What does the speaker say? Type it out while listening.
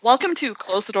Welcome to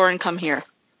Close the Door and Come Here,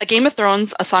 a Game of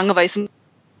Thrones, A Song of Ice and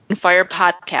Fire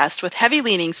podcast with heavy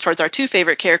leanings towards our two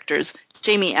favorite characters,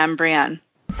 Jaime and Brienne.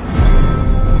 There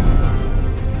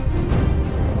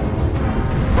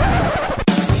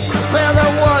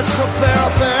was a bear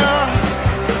there,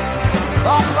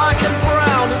 all black and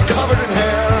brown and covered in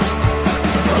hair.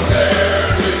 From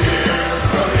there to here,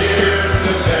 from here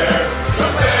to there, the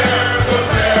bear,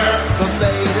 the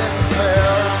maiden fair.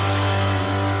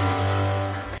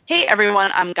 Hey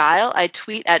everyone, I'm Guile. I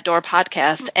tweet at Door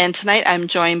Podcast, and tonight I'm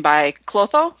joined by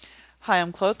Clotho. Hi,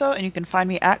 I'm Clotho, and you can find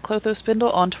me at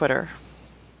ClothoSpindle on Twitter.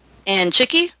 And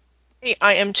Chicky. Hey,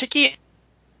 I am Chicky,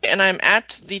 and I'm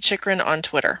at the Chikrin on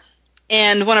Twitter.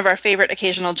 And one of our favorite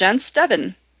occasional gents,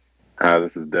 Devin. Hi,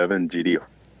 this is Devin, GD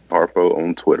Harpo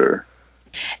on Twitter.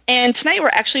 And tonight we're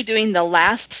actually doing the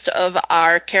last of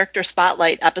our character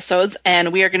spotlight episodes,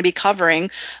 and we are going to be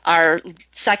covering our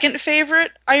second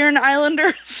favorite Iron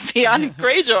Islander, Theon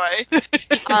Greyjoy.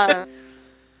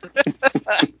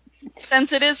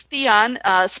 Since it is Theon,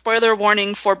 spoiler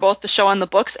warning for both the show and the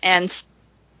books, and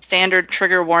standard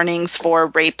trigger warnings for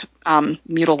rape,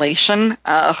 mutilation,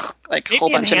 like a whole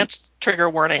Maybe bunch enhanced trigger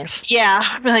warnings.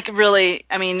 Yeah, like really,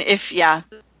 I mean,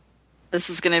 this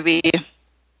is going to be,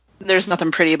 there's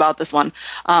nothing pretty about this one.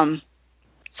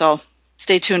 So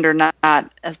stay tuned or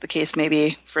not, as the case may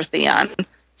be for Theon.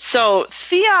 So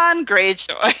Theon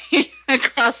Greyjoy,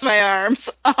 across my arms.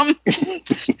 Do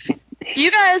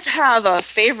you guys have a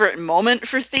favorite moment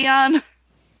for Theon?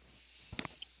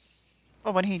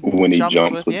 Well, when he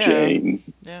jumps with Jane.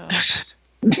 Yeah.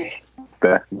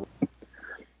 That,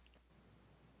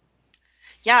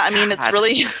 Yeah, I mean, it's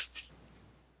really...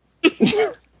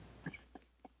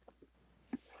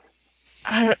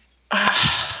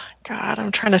 God,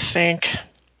 I'm trying to think.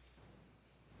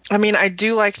 I mean, I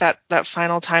do like that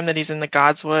final time that he's in the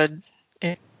Godswood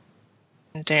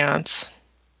dance,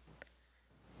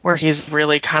 where he's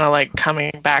really kind of like coming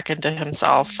back into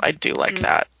himself. I do like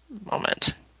that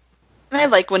moment. And I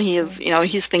like when he is,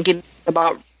 he's thinking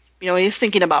about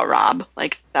Robb.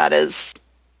 Like, that is,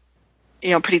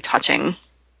 pretty touching.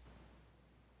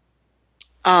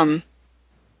 Well,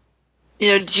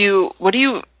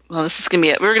 this is going to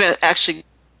be it. We're going to actually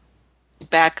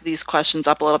back these questions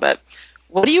up a little bit.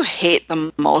 What do you hate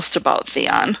the most about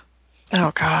Theon?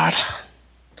 Oh, God.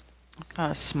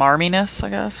 Smarminess, I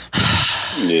guess.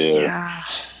 Yeah.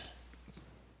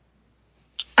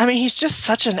 I mean, he's just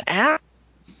such an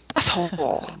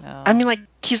asshole. I mean, like,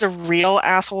 he's a real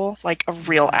asshole. Like, a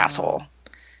real asshole.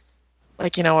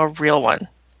 Like, a real one.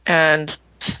 And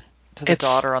to the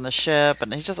daughter on the ship,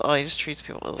 and he just treats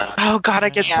people. Oh God, I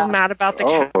get so mad about the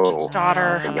captain's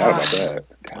daughter. I forgot about that.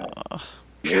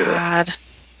 God.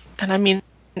 And I mean,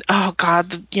 oh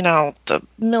God, the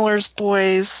Miller's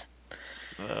boys.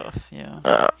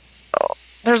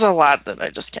 There's a lot that I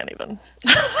just can't even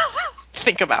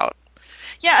think about.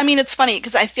 Yeah, I mean, it's funny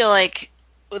because I feel like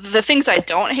the things I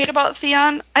don't hate about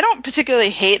Theon, I don't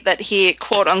particularly hate that he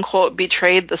quote unquote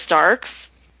betrayed the Starks.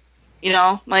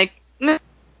 Like.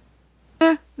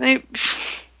 I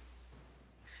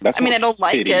mean, I don't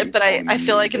like it, but I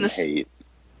feel like in this,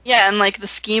 and like the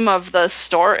scheme of the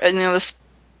story, the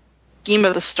scheme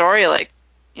of the story, like,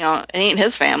 it ain't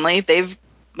his family. They've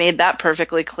made that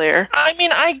perfectly clear. I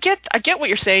mean, I get what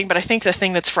you're saying, but I think the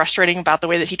thing that's frustrating about the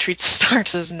way that he treats the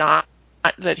Starks is not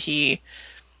that he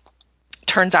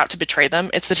turns out to betray them.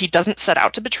 It's that he doesn't set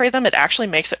out to betray them. It actually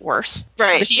makes it worse.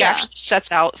 Right. That he actually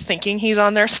sets out thinking he's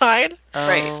on their side.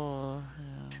 Right.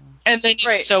 And then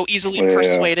he's so easily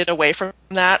persuaded away from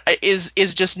that is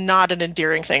just not an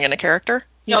endearing thing in a character.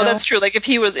 No, that's true. Like if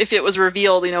it was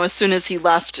revealed, as soon as he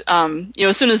left,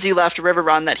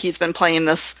 Riverrun, that he's been playing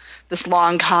this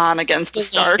long con against the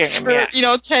Starks for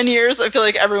 10 years, I feel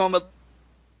like everyone would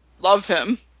love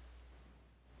him.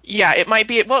 Yeah, it might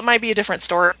be a different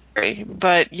story,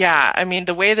 but yeah, I mean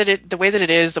the way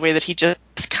that he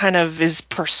just kind of is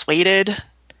persuaded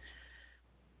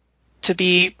to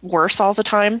be worse all the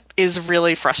time is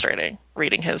really frustrating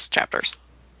reading his chapters.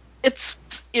 It's,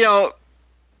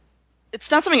 it's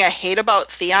not something I hate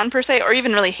about Theon per se, or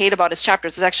even really hate about his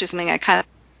chapters. It's actually something I kind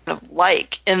of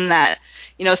like, in that,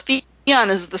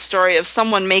 Theon is the story of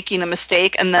someone making a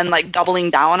mistake and then like doubling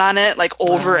down on it, like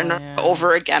over and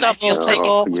over again. I feel like,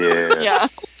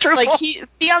 True. Like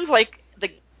Theon's like the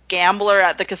gambler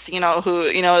at the casino who,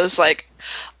 is like,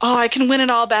 oh, I can win it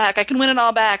all back. I can win it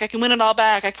all back. I can win it all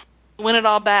back. I can win it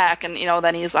all back. And,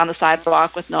 then he's on the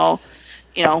sidewalk with no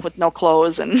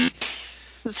clothes and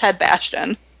his head bashed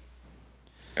in.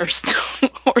 Or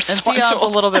And Theon's a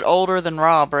little bit older than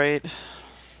Robb, right?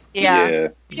 Yeah.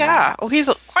 Yeah. Oh, he's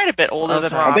quite a bit older than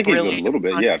Okay. Rob. I think he's really. a little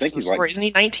bit. Yeah, I think he's like Isn't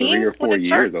he 19 3 or 4 when it years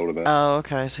starts? older than Oh,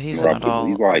 okay. So he's an Rob. He's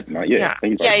adult. like, not yet. Yeah. I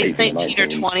think he's Yeah, like he's 18, 19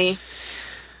 or 20.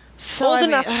 So Old I mean,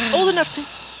 enough to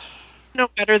know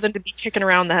better than to be kicking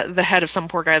around the head of some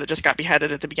poor guy that just got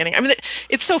beheaded at the beginning. I mean,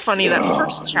 it's so funny. That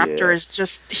first chapter is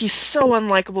just, he's so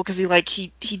unlikable because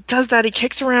he does that. He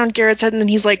kicks around Garrett's head, and then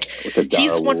he's like, with the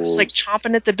he's the one who's like direwolves.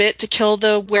 chomping at the bit to kill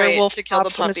the werewolf to kill the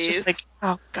pups, and it's just puppies. like,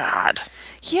 oh god.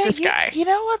 yeah, This guy. You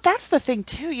know what? That's the thing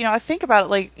too. I think about it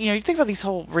like, you think about these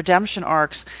whole redemption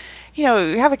arcs. You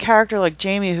have a character like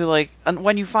Jamie who, like,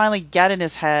 when you finally get in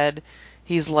his head,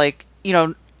 he's like,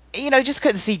 you just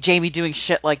couldn't see Jamie doing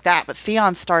shit like that. But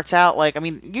Theon starts out like, I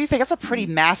mean, you think that's a pretty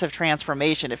massive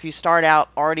transformation if you start out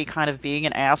already kind of being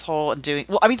an asshole and doing,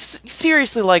 well, I mean,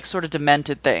 seriously, like sort of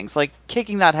demented things, like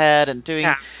kicking that head and doing,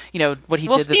 what he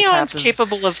Well, did. That Theon's happens.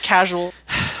 capable of casual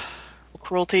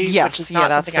cruelty, Yes, which is yeah, not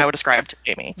that's something I would ascribe to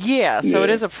Jamie. Yeah, so it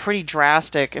Yeah. is a pretty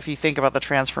drastic if you think about the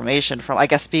transformation from, I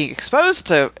guess, being exposed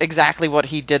to exactly what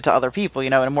he did to other people,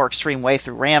 in a more extreme way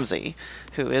through Ramsay,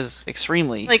 who is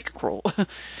extremely cruel.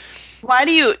 Why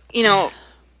do you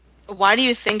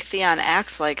think Theon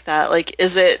acts like that? Like,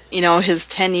 is it, his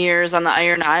 10 years on the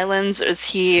Iron Islands? Is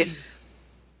he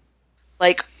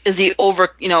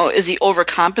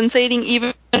overcompensating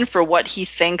even for what he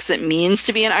thinks it means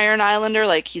to be an Iron Islander?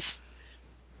 Like, he's,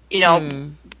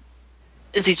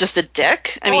 is he just a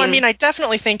dick? I mean, I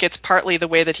definitely think it's partly the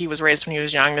way that he was raised when he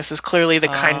was young. This is clearly the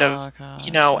kind of,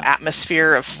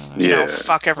 atmosphere of,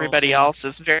 fuck everybody else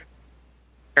is very,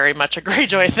 very much a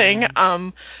Greyjoy thing.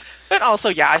 But also,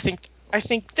 yeah, I think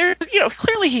there,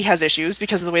 clearly he has issues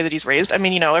because of the way that he's raised. I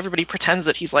mean, everybody pretends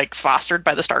that he's like fostered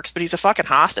by the Starks, but he's a fucking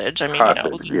hostage. I mean,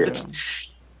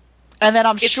 and then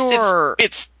I'm sure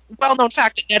it's well-known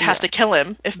fact that Ned has to kill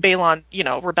him if Balon,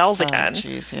 rebels again.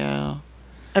 Jeez, yeah.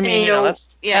 I mean,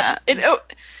 that's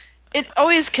It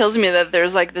always kills me that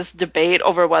there's like this debate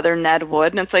over whether Ned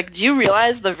would, and it's like, do you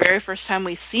realize the very first time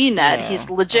we see Ned, he's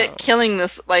legit killing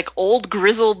this like old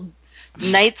grizzled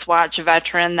Night's Watch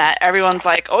veteran that everyone's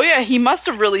like, oh yeah, he must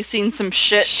have really seen some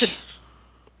shit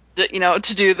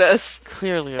to do this.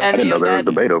 Clearly, and I didn't know there was a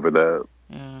debate over that.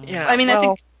 Yeah. I mean, I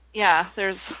think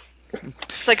there's.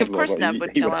 It's like, of course, Ned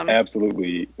would kill him.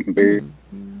 Absolutely, very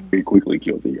quickly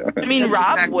kill Theon. I mean,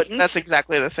 Rob wouldn't. That's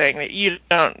exactly the thing. You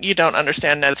don't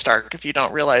understand Ned Stark if you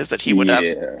don't realize that he would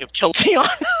absolutely have killed Theon.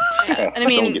 And I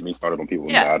mean, don't get me started on people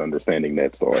not understanding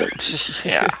Ned Stark.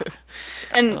 Yeah.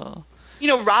 And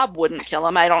Rob wouldn't kill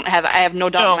him. I have no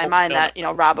doubt in my mind that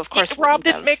Rob, of course, Rob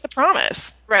didn't make the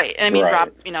promise. Right. And I mean,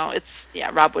 Rob,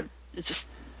 Rob would. It's just.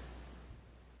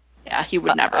 Yeah, he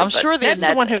would never. I'm sure Ned's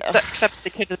the one who accepts the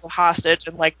kid as a hostage,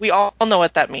 and like we all know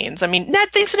what that means. I mean,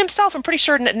 Ned thinks it himself. I'm pretty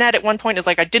sure Ned at one point is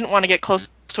like, I didn't want to get close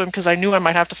to him because I knew I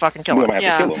might have to fucking kill him.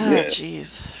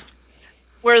 Jeez.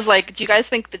 Whereas, like, do you guys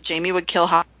think that Jamie would kill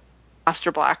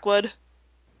Hoster Blackwood?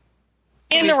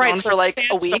 In the right for like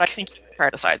a week. But I think he'd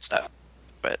try to sidestep.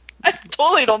 But I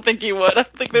totally don't think he would. I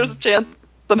think there's a chance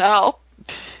somehow.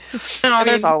 No,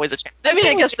 there's always a chance. I mean,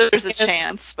 I guess there's a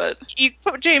chance, but you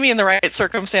put Jamie in the right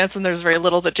circumstance, and there's very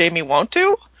little that Jamie won't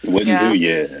do. Wouldn't do,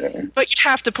 yeah. But you'd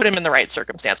have to put him in the right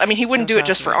circumstance. I mean, he wouldn't do it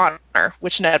just for honor,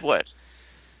 which Ned would.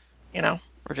 Or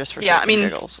just for shits and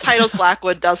giggles. Titles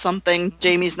Blackwood does something.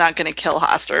 Jamie's not going to kill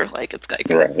Hoster. Like, it's like,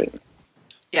 right.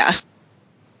 Yeah,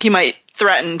 he might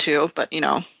threaten to, but I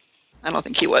don't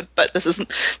think he would. But this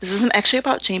isn't actually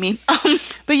about Jamie.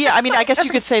 But yeah, I mean, I guess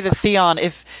you could say that Theon,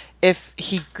 if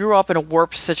he grew up in a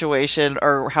warped situation,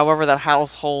 or however that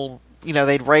household,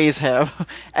 they'd raise him,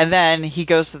 and then he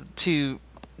goes to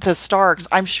the Starks,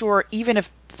 I'm sure even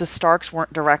if the Starks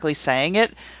weren't directly saying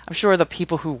it, I'm sure the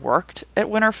people who worked at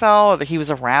Winterfell or that he was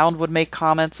around would make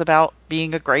comments about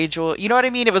being a Greyjoy. You know what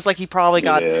I mean? It was like he probably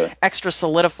got extra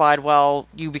solidified, well,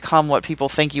 you become what people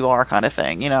think you are kind of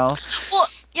thing, Well,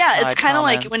 yeah, it's kind of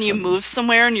like when you move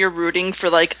somewhere and you're rooting for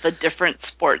like the different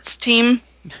sports team.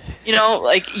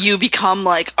 Like you become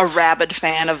like a rabid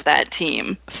fan of that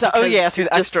team. So, he's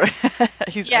extra.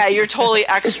 You're totally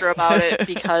extra about it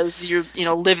because you're,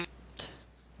 living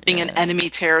in enemy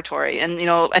territory. And,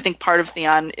 I think part of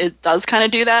Theon, it does kind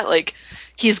of do that. Like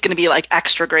he's going to be like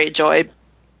extra Greyjoy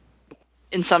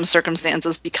in some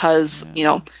circumstances because,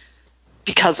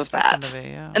 because of that.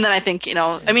 And then I think,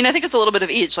 I mean, I think it's a little bit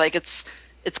of each. Like it's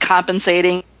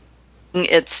compensating.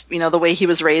 It's, the way he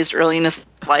was raised early in his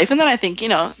life. And then I think,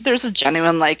 there's a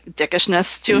genuine, like,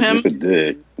 dickishness to him. Just a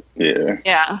dick. Yeah.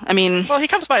 Yeah, I mean... Well, he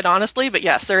comes by it honestly, but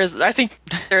yes, I think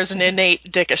there's an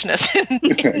innate dickishness in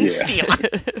Theon.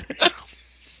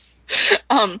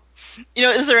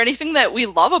 Is there anything that we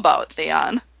love about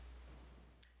Theon?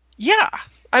 Yeah.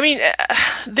 I mean,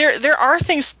 there are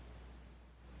things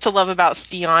to love about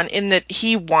Theon in that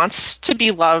he wants to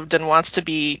be loved and wants to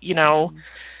be,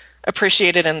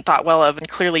 appreciated and thought well of, and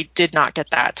clearly did not get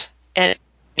that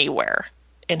anywhere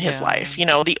in his life.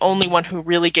 The only one who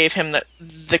really gave him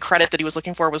the credit that he was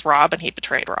looking for was Robb, and he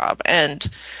betrayed Robb. And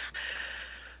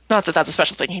not that that's a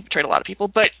special thing; he betrayed a lot of people,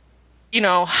 but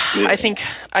I think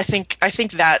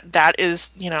that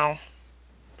is,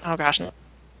 oh gosh,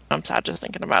 I'm sad just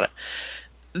thinking about it.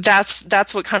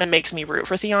 That's what kind of makes me root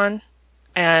for Theon.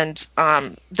 And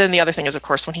then the other thing is, of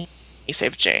course, when he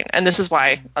saved Jane. And this is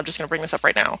why I'm just going to bring this up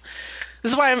right now.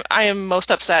 This is why I am most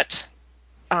upset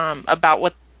about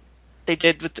what they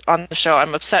did on the show.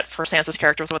 I'm upset for Sansa's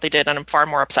character with what they did, and I'm far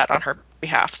more upset on her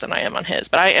behalf than I am on his.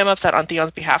 But I am upset on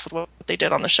Theon's behalf with what they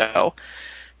did on the show,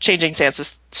 changing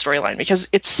Sansa's storyline, because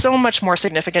it's so much more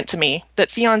significant to me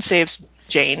that Theon saves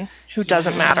Jane, who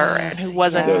doesn't matter, and who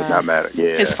wasn't Does not matter.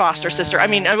 Yeah. his foster sister. I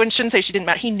mean, I shouldn't say she didn't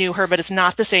matter. He knew her, but it's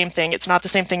not the same thing. It's not the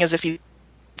same thing as if he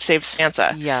saved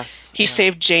Sansa. Yes. He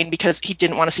saved Jane because he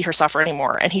didn't want to see her suffer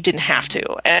anymore, and he didn't have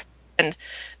to. And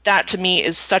that to me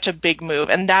is such a big move.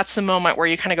 And that's the moment where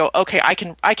you kind of go, okay, I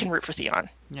can root for Theon.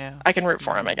 Yeah. I can root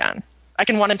for him again. I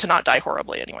can want him to not die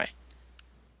horribly anyway.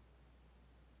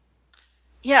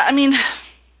 Yeah, I mean,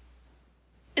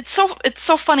 it's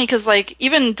so funny because, like,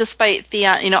 even despite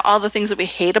Theon, all the things that we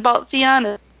hate about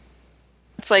Theon,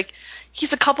 it's like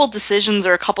he's a couple decisions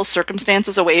or a couple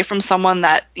circumstances away from someone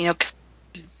that could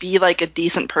be like a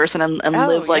decent person and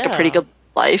live like a pretty good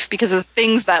life, because of the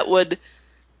things that would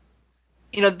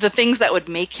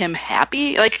make him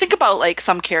happy. Like, think about like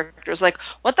some characters, like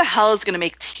what the hell is going to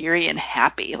make Tyrion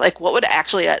happy? Like, what would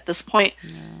actually at this point,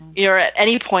 at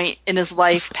any point in his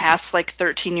life past like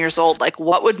 13 years old, like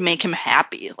what would make him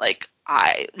happy? Like,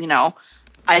 I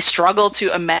struggle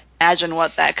to imagine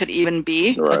what that could even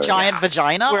be. Right. A giant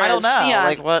vagina? Whereas I don't know. Theon,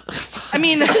 like what? I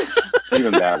mean,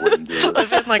 Even that wouldn't do it.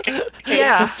 Live in like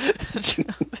yeah.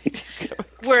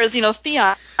 Whereas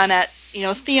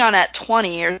Theon at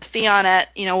 20 or Theon at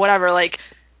whatever, like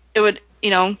it would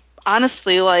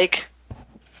honestly, like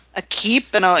a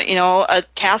keep and a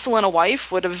castle and a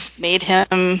wife would have made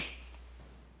him.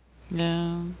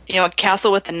 Yeah. A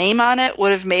castle with a name on it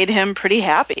would have made him pretty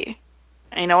happy.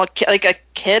 Like a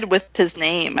kid with his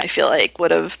name, I feel like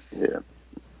would have. Yeah.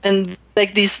 And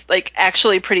like these like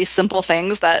actually pretty simple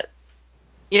things that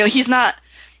he's not.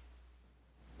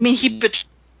 I mean, he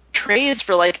betrays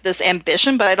for like this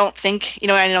ambition, but I don't think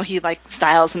I know he like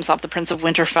styles himself the Prince of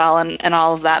Winterfell and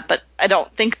all of that, but I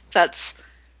don't think that's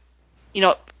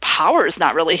power is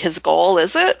not really his goal,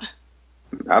 is it?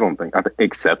 I think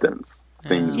acceptance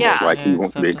seems like he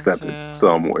wants to be accepted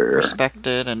somewhere,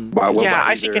 respected, and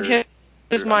I think in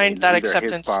his mind that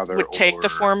acceptance would take the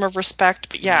form of respect,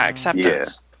 but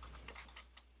acceptance.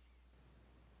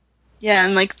 Yeah,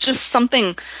 and like just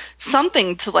something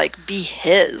to like be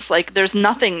his. Like there's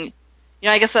nothing,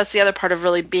 I guess that's the other part of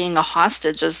really being a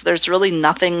hostage is there's really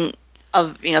nothing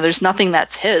of, there's nothing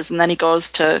that's his. And then he goes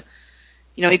to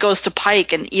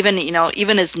Pike, and even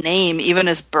his name, even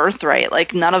his birthright,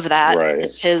 like none of that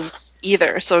is his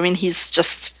either. So I mean, he's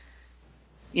just,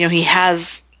 he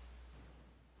has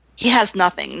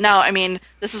nothing. Now, I mean,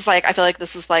 this is like, I feel like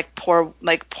this is like poor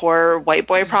white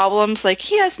boy problems. Like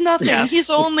he has nothing. Yes. He's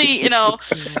only,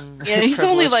 he's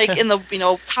only like in the,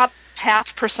 top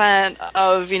 0.5%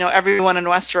 of, everyone in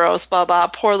Westeros, blah, blah,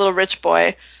 poor little rich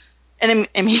boy. And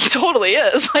I mean, he totally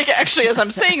is. Like, actually, as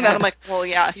I'm saying that, I'm like, well,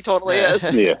 yeah, he totally is.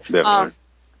 Yeah, definitely.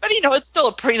 But, it's still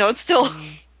a problem.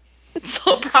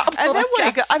 And then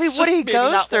what he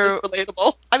goes through,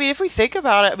 relatable. I mean, if we think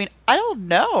about it, I mean, I don't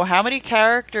know how many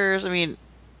characters, I mean,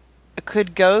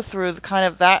 could go through the kind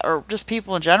of that, or just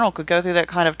people in general could go through that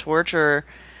kind of torture.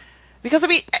 Because, I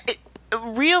mean,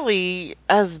 really,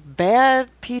 as bad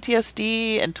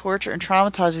PTSD and torture and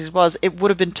traumatized as he was, it would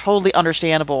have been totally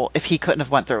understandable if he couldn't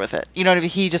have went through with it. You know what I mean?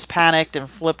 He just panicked and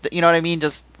flipped, you know what I mean?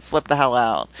 Just flipped the hell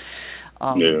out.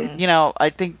 I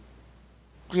think,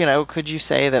 could you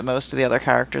say that most of the other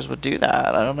characters would do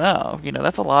that? I don't know.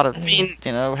 That's a lot of,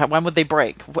 when would they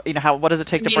break? What does it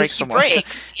take to break someone?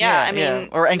 Breaks. Yeah, I mean.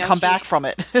 Or come back from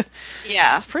it.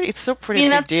 Yeah. It's still pretty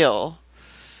big deal.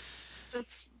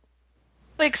 It's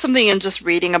like something in just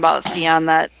reading about Theon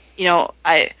that,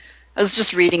 I was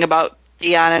just reading about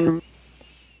Theon and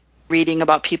reading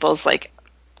about people's like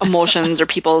emotions or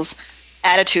people's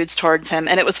attitudes towards him,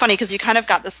 and it was funny because you kind of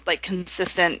got this like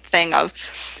consistent thing of,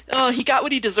 oh, he got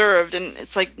what he deserved, and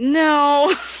it's like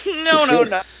no. He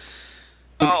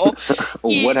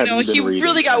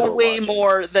really got way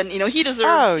more than he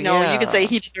deserved. You could say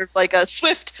he deserved like a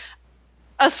swift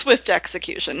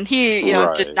execution. He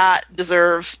did not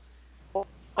deserve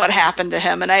what happened to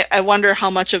him. And I wonder how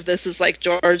much of this is like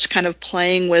George kind of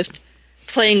playing with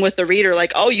the reader,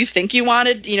 like, oh, you think you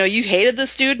wanted, you hated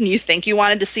this dude and you think you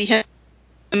wanted to see him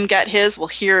get his, well,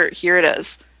 here it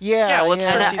is. Yeah, well, it's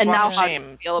Cersei's walk of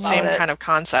shame. Same kind of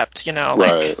concept,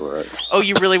 Right. Oh,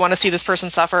 you really want to see this person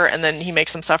suffer, and then he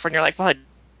makes them suffer, and you're like, well, I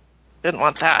didn't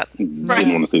want that. Didn't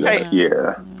want to see that. Right.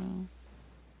 Yeah.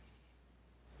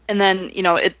 And then,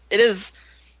 it is,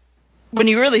 when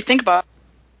you really think about it,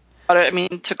 I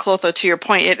mean, to Clotho, to your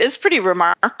point, it is pretty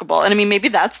remarkable. And I mean, maybe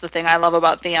that's the thing I love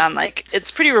about Theon. Like,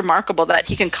 it's pretty remarkable that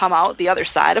he can come out the other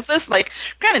side of this. Like,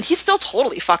 granted, he's still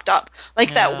totally fucked up.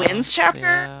 Like, that Winds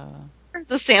chapter,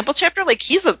 the sample chapter, like,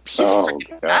 he's a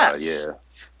freaking mess. Yeah.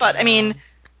 But, I mean,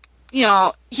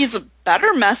 he's a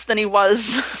better mess than he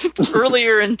was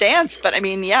earlier in Dance. But, I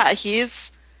mean, yeah,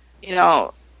 he's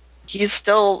still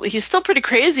pretty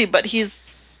crazy, but he's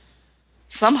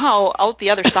somehow out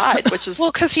the other side, which is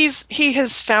well, because he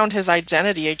has found his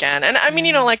identity again. And I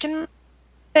mean, like, in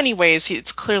many ways,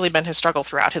 it's clearly been his struggle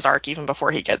throughout his arc, even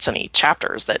before he gets any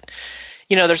chapters, that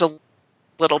there's a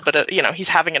little bit of he's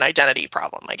having an identity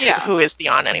problem. Like, who is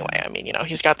Theon anyway? I mean,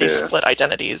 he's got these split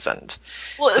identities, and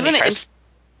isn't it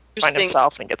find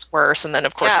himself and gets worse, and then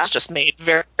of course it's just made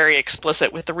very, very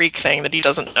explicit with the Reek thing that he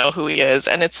doesn't know who he is,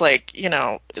 and it's like,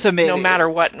 so maybe, no matter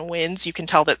what Wins, you can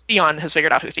tell that Theon has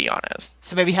figured out who Theon is.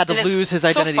 So maybe he had to lose his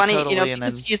identity totally, and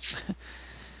then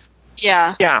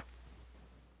yeah,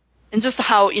 and just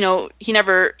how he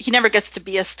never gets to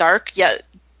be a Stark, yet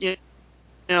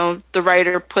the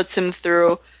writer puts him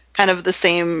through kind of the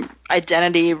same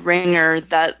identity ringer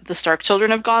that the Stark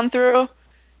children have gone through.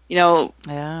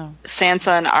 Sansa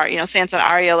and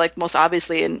Arya, like, most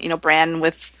obviously, and Bran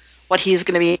with what he's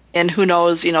going to be, and who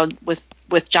knows,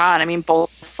 with Jon. I mean,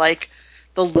 both, like,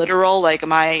 the literal, like,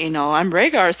 am I, I'm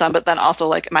Rhaegar's son, but then also,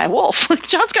 like, am I a wolf? Like,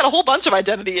 Jon's got a whole bunch of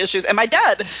identity issues. Am I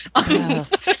dead? Am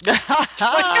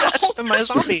I a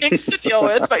zombie? Things to deal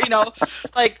with, but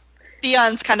like,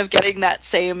 Theon's kind of getting that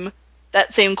same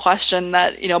question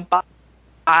that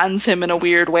bonds him in a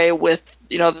weird way with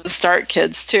the Stark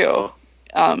kids too.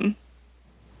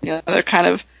 They're kind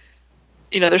of,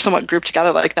 they're somewhat grouped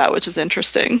together like that, which is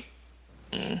interesting.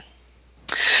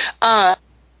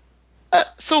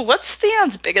 So what's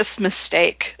Theon's biggest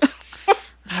mistake?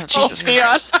 Oh, Jesus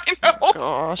Christ. I know.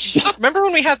 Gosh. Remember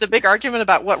when we had the big argument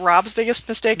about what Rob's biggest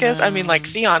mistake is? I mean, like,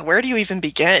 Theon, where do you even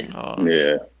begin?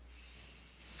 Yeah.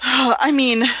 I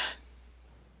mean,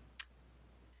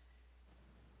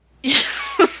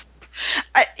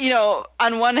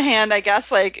 on one hand, I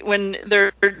guess, like, when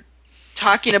they're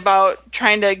talking about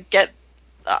trying to get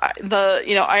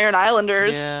the Iron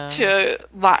Islanders to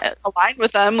align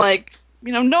with them, like,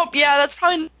 nope, that's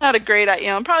probably not a great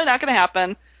idea. Probably not going to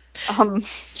happen. And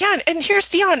here's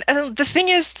Theon. And the thing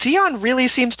is, Theon really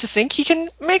seems to think he can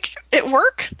make it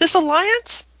work, this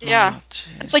alliance. Yeah.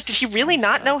 It's like, did he really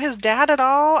not know his dad at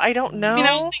all? I don't know.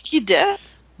 I think he did.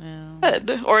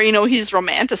 Yeah. Or, he's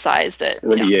romanticized it.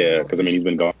 Yeah, because, I mean, he's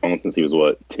been gone since he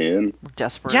was, 10?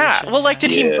 Desperation. Yeah, well, like,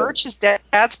 did he merge his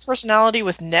dad's personality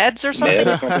with Ned's or something?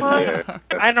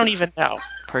 I don't even know.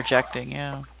 Projecting,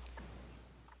 yeah.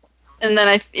 And then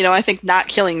I think not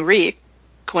killing Reek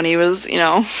when he was,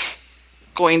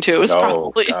 going to was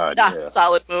probably not a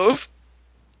solid move.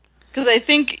 Because I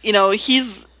think,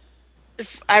 he's,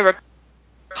 if I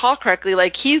recall correctly,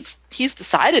 like, he's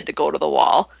decided to go to the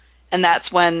Wall, and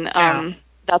that's when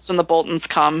the Boltons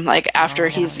come, like, after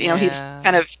he's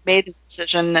kind of made his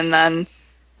decision, and then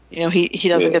he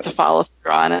doesn't get to follow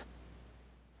through on it.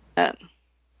 But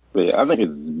yeah, I think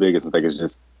his biggest mistake is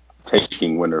just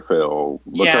taking Winterfell,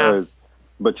 because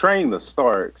betraying the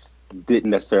Starks didn't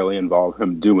necessarily involve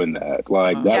him doing that.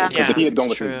 Like, that because if he had gone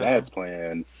with his dad's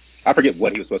plan, I forget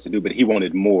what he was supposed to do, but he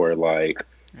wanted more. Like,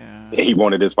 he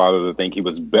wanted his father to think he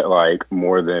was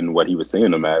more than what he was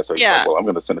seeing him as. So he's like, well, I'm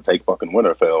going to take fucking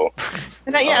Winterfell.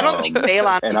 And I don't think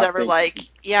Balon was ever like,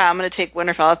 I'm going to take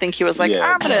Winterfell. I think he was like,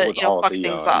 I'm going to fuck things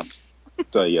up.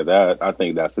 So I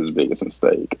think that's his biggest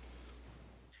mistake.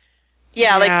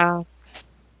 Like,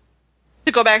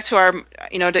 to go back to our,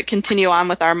 to continue on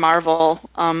with our Marvel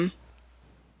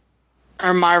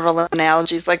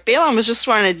analogies, like, Balon was just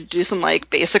wanting to do some, like,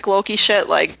 basic Loki shit,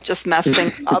 like, just mess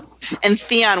things up, and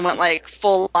Theon went, like,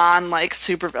 full on, like,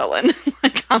 supervillain.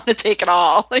 Like, I'm gonna take it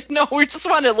all. Like, no, we just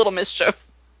wanted a little mischief.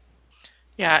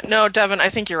 Yeah, no, Devin, I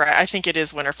think you're right. I think it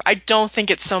is Winterfell. I don't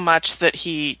think it's so much that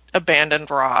he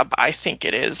abandoned Robb. I think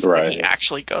it is when he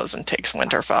actually goes and takes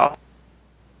Winterfell.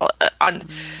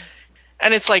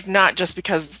 And it's, like, not just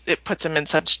because it puts him in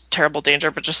such terrible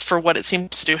danger, but just for what it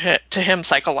seems to do to him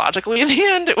psychologically in the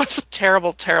end. It was a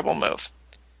terrible, terrible move.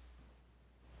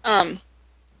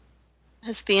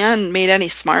 Has Theon made any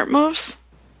smart moves?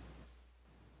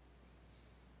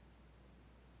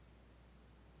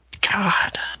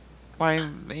 God. I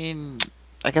mean,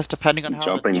 I guess depending on how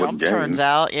Jumping the with jump Jaime. turns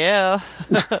out, yeah.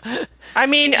 I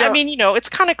mean, it's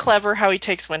kind of clever how he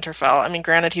takes Winterfell. I mean,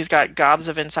 granted, he's got gobs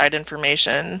of inside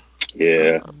information,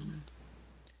 Yeah.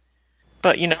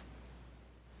 but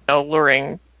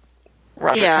luring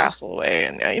Roger Yeah. Castle away,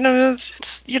 and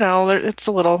it's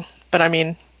a little, but I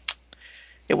mean,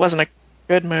 it wasn't a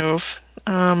good move.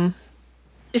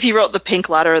 If he wrote the pink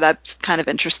letter, that's kind of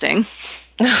interesting.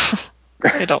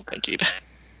 I don't think he'd.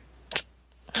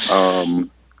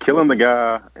 Killing the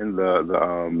guy in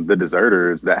the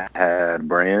deserters that had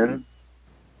Bran.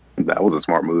 That was a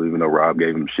smart move, even though Rob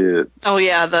gave him shit. Oh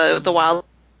yeah, the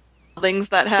wildlings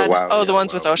that had. The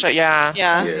ones with Osha, yeah.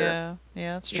 Yeah.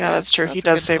 Yeah, that's true. Yeah, that's true. He a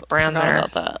does good save Bran forgot there.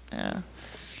 about that. Yeah.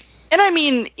 And I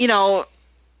mean,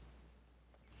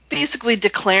 basically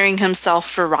declaring himself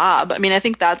for Rob. I mean, I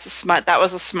think that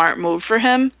was a smart move for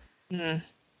him. Mm.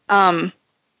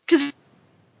 Because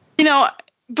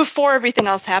before everything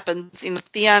else happens,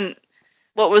 Theon,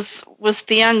 was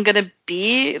Theon gonna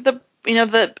be the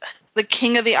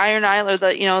king of the Iron Isle, or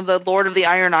the Lord of the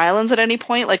Iron Islands at any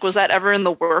point? Like, was that ever in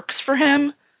the works for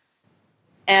him?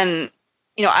 And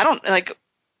I don't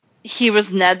he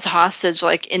was Ned's hostage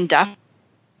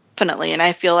indefinitely, and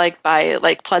I feel like by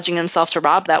pledging himself to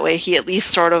Rob that way, he at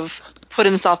least sort of put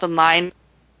himself in line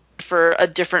for a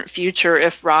different future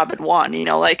if Rob had won.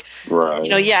 Right.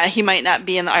 Yeah, he might not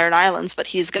be in the Iron Islands, but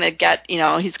he's gonna get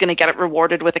it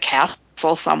rewarded with a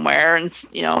castle somewhere and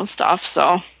stuff.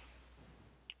 So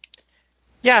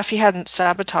Yeah, if he hadn't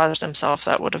sabotaged himself,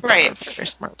 that would have been a very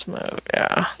smart move.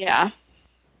 Yeah. Yeah.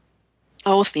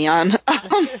 Oh, Theon.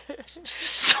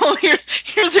 So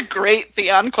here's a great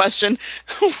Theon question.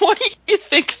 What do you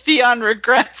think Theon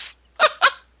regrets?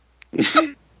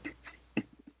 Is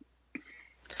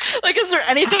there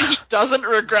anything he doesn't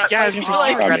regret? Yeah,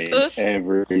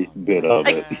 every bit of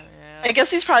it. I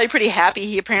guess he's probably pretty happy.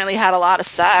 He apparently had a lot of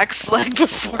sex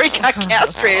before he got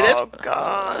castrated. Oh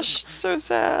gosh, so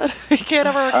sad. He can't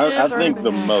have our kids. I think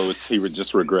the most he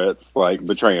just regrets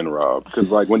betraying Rob, because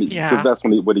because that's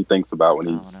what he thinks about when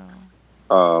he's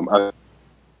I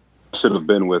should have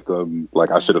been with him.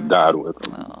 I should have died with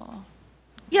him.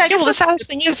 Yeah, well, the saddest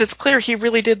thing is, it's clear he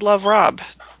really did love Rob.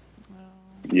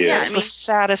 Yeah, it's the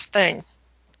saddest thing.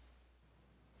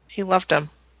 He loved him.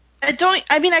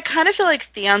 I kind of feel like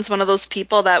Theon's one of those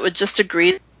people that would just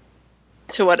agree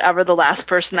to whatever the last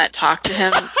person that talked to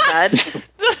him said.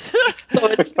 So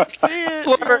it's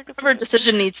whatever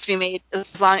decision needs to be made,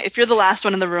 if you're the last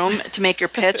one in the room to make your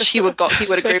pitch, he would agree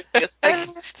with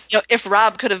you. If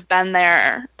Rob could have been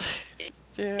there,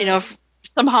 if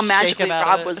somehow magically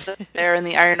Rob was there in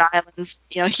the Iron Islands,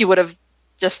 he would have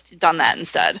just done that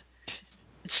instead.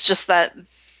 It's just that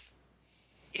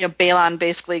Balon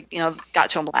basically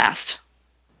got to him last.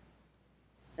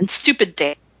 And stupid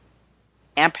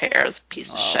damp hair is a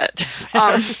piece of shit.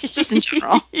 Just in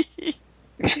general.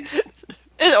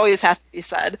 It always has to be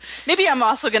said. Maybe I'm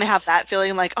also going to have that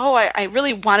feeling I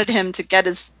really wanted him to get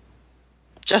his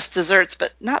just desserts,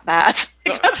 but not that.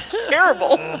 That's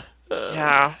terrible.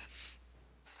 Yeah.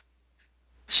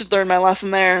 Should learn my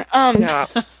lesson there. Yeah.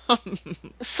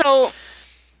 So,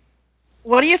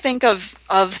 what do you think of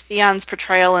Theon's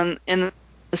portrayal in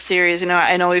the series?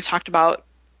 I know we've talked about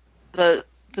the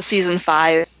season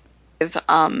 5,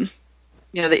 the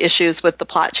issues with the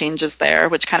plot changes there,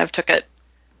 which kind of took it.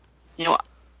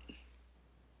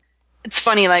 It's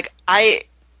funny. I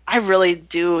really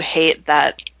do hate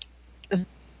that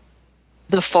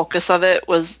the focus of it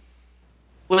was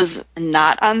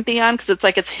not on Theon, because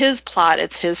it's his plot,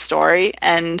 it's his story,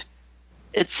 and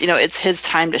it's it's his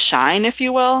time to shine, if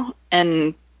you will,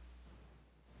 and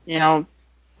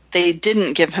they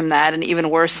didn't give him that, and even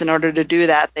worse, in order to do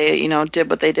that, they did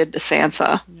what they did to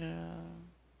Sansa.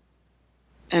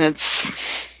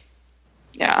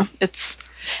 Yeah.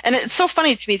 And it's so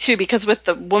funny to me too, because with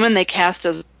the woman they cast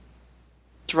as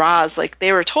Raz,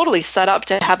 they were totally set up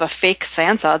to have a fake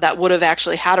Sansa that would have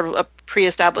actually had a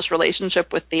pre-established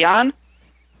relationship with Theon,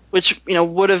 which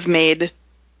would have made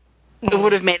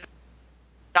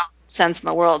sense in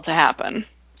the world to happen.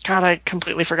 God, I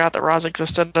completely forgot that Roz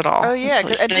existed at all. Oh yeah,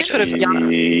 and they could have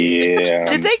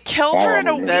did they kill her in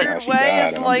a weird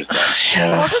way?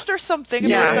 Wasn't there something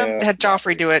about them? Had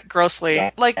Joffrey do it grossly,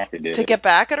 to get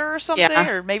back at her or something, Yeah.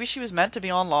 or maybe she was meant to be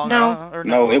on longer.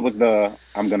 No, it was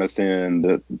I'm gonna send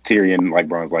Tyrion.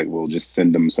 Bron's we'll just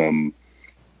send him some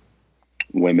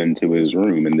women to his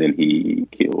room, and then he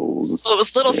kills. Well, it was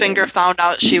Littlefinger found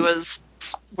out she was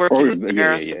working with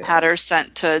Daenerys and had her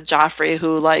sent to Joffrey,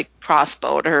 who like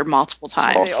crossbowed her multiple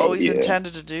times. They always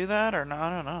intended to do that, or no? I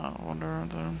don't know. I wonder.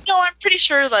 No, I'm pretty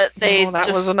sure that they.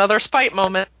 That was another spite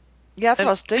moment. Yeah, that's what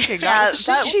I was thinking. Yeah,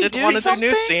 that she didn't want to do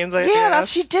nude scenes.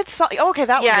 She did something. Okay,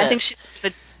 that was it. Yeah, I think she.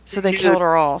 So they killed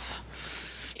her off.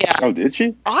 Yeah. Oh, did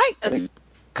she?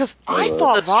 Because I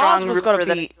thought Roz was going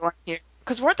to be.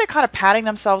 Because weren't they kind of patting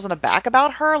themselves in the back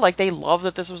about her? Like they loved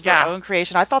that this was their own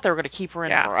creation. I thought they were going to keep her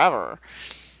in forever.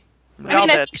 I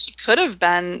think she could have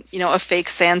been, a fake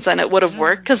Sansa, and it would have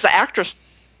worked because the actress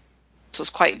was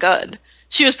quite good.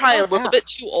 She was probably a little bit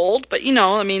too old, but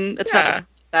it's not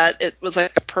that it was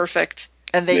like a perfect.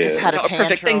 And they just had a tantrum.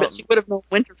 Perfect thing, but she would have known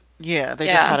Winterfell. Yeah, they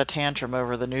just had a tantrum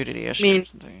over the nudity issue.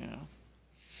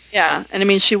 Yeah,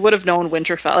 and she would have known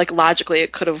Winterfell. Like logically,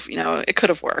 it could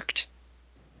have worked.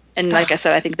 And like I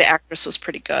said, I think the actress was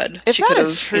pretty good. If that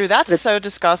is true, that's so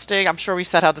disgusting. I'm sure we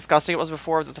said how disgusting it was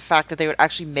before, that the fact that they would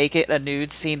actually make it a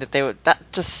nude scene, that's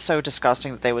just so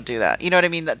disgusting that they would do that. You know what I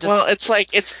mean? Well, it's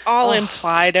like, it's all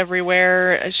implied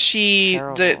everywhere.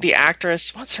 The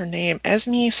actress, what's her name?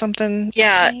 Esme something?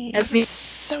 Yeah, Esme.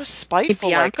 So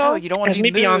spiteful. Like, oh, you don't want to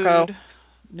be nude.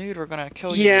 Nude, we're going to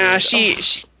kill you. Yeah, she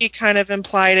kind of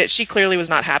implied it. She clearly was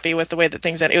not happy with the way that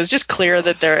things ended. It was just clear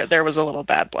that there was a little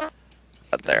bad blood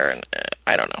there, and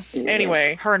I don't know.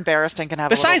 Anyway, her and Barristan can have.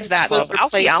 Besides that, though,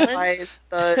 Alfie Allen,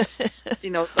 the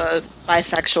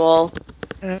bisexual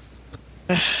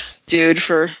dude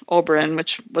for Oberyn,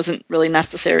 which wasn't really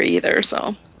necessary either.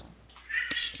 So,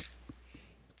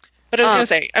 but I was gonna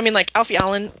say, Alfie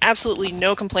Allen, absolutely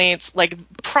no complaints. Like,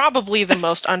 probably the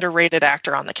most underrated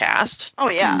actor on the cast. Oh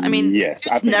yeah, yes,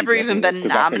 he's never even been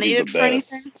nominated for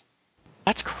anything.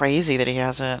 That's crazy that he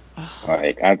hasn't.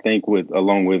 Like, I think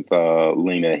along with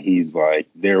Lena, he's like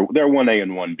they're 1A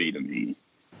and 1B to me,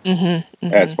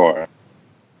 as far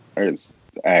as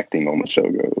acting on the show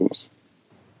goes.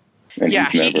 And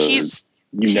he's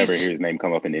never hear his name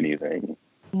come up in anything.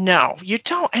 No, you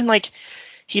don't. And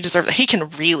he deserves it. He can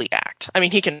really act.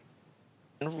 He can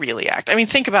really act.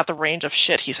 Think about the range of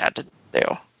shit he's had to do.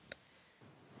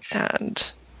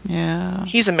 And yeah,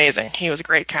 he's amazing. He was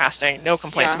great casting. No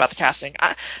complaints about the casting.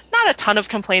 Not a ton of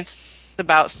complaints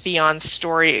about Theon's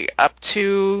story up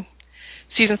to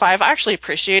season 5. I actually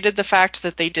appreciated the fact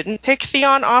that they didn't pick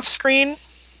Theon off screen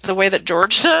the way that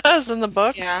George does in the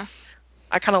books. Yeah,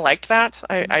 I kind of liked that.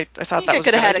 I thought that was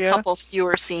a good idea. Could have had a couple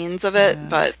fewer scenes of it,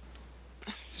 but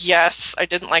yes, I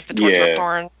didn't like the torture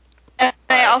porn. And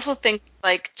I also think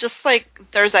there's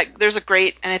a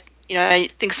great, and I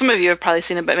think some of you have probably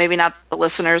seen it, but maybe not the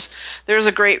listeners. There's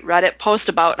a great Reddit post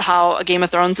about how A Game of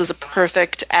Thrones is a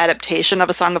perfect adaptation of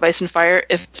A Song of Ice and Fire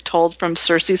if told from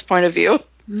Cersei's point of view.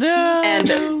 No. And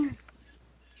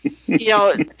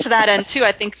to that end too,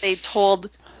 I think they told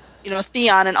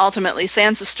Theon and ultimately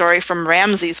Sansa's story from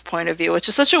Ramsay's point of view, which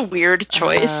is such a weird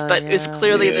choice, but it was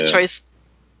clearly the choice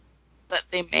that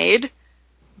they made.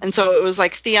 And so it was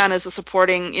like Theon is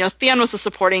Theon was a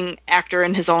supporting actor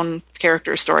in his own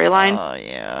character storyline. Oh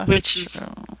yeah, which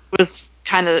was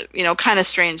kind of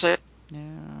strange.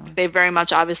 They very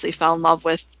much obviously fell in love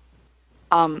with.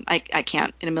 I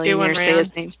can't in a million years say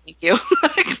his name. Thank you.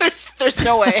 There's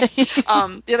no way.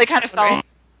 They kind of fell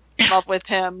in love with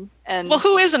him. And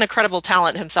who is an incredible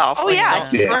talent himself? Oh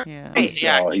yeah,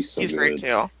 he's great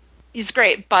too. He's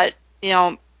great, but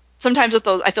sometimes with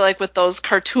those, I feel like with those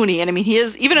cartoony, and he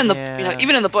is even in the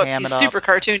even in the books, he's super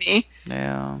cartoony.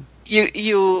 Yeah.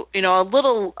 You a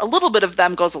little bit of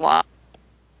them goes a long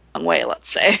way, let's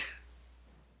say.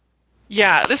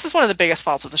 Yeah, this is one of the biggest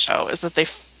faults of the show is that they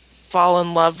fall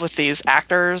in love with these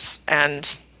actors,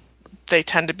 and they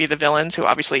tend to be the villains who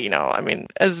obviously,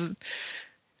 as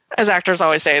actors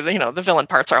always say, the villain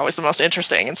parts are always the most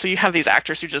interesting, and so you have these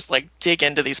actors who just dig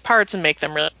into these parts and make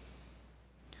them really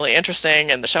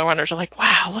interesting, and the showrunners are like,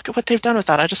 wow, look at what they've done with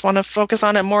that. I just want to focus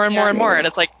on it more and more and more. And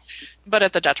it's but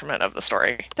at the detriment of the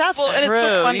story. That's true. And it's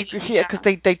so funny. Yeah, because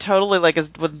they totally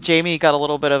when Jamie got a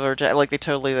little bit of her, they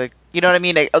totally you know what I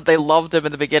mean? They loved him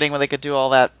in the beginning when they could do all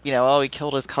that, he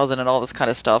killed his cousin and all this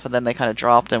kind of stuff, and then they kind of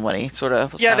dropped him when he sort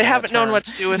of was they haven't known what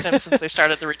to do with him since they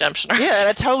started the redemption arc. Yeah, and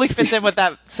it totally fits in with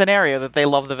that scenario that they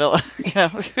love the villain.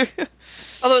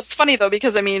 Although it's funny though,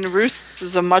 because Roose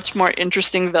is a much more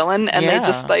interesting villain, and they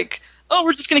just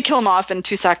we're just gonna kill him off in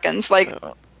 2 seconds.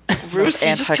 Roose, he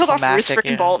just killed off Roose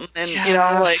freaking Bolton, and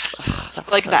that,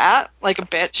 like a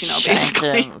bitch,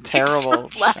 basically. Him. Terrible.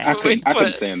 I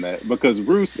couldn't stand that because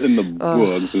Roose in the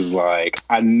books is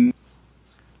I know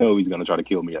he's gonna try to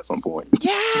kill me at some point.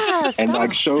 Yes, and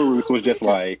Roose was just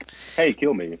hey,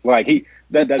 kill me.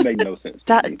 That made no sense.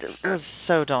 That was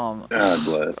so dumb. God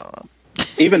bless.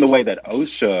 Even the way that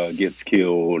Osha gets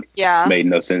killed made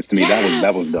no sense to me. Yes!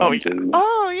 That was dumb too.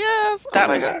 Oh yes, That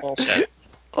was bullshit.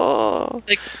 Oh,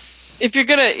 Like, if you're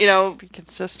gonna, be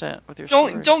consistent with your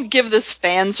story. don't give this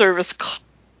fan service.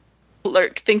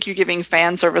 Think you're giving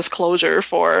fan service closure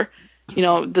for,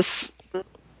 this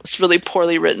really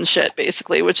poorly written shit,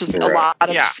 basically, which is a lot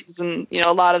of season.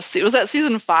 A lot of was that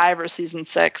season 5 or season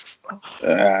 6?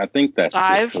 I think that's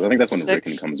 5. 6. I think that's when 6?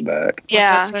 Rickon comes back.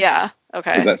 Yeah.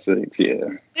 Okay. Is that 6? Yeah.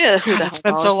 Yeah. Who the hell It's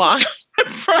been so long.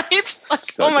 Right? Like,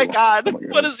 oh my god.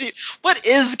 What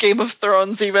is Game of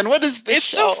Thrones even? What is this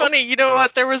show? So funny. You know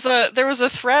what? There was a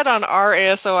thread on our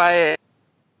ASOIAF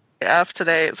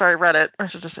today. Sorry, Reddit. I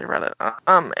should just say Reddit.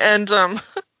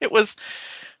 It was,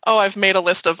 I've made a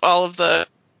list of all of the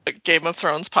Game of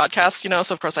Thrones podcasts,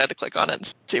 so of course I had to click on it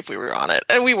and see if we were on it.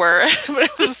 And we were. But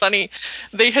it was funny.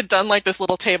 They had done like this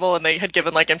little table and they had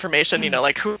given like information,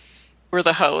 like who were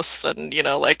the hosts and,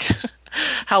 like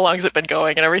how long has it been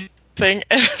going and everything.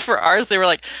 And for ours, they were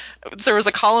like, there was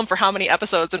a column for how many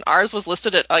episodes, and ours was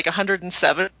listed at like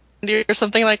 170 or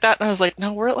something like that. And I was like,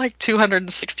 no, we're at like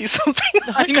 260 something.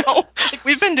 I know. Like,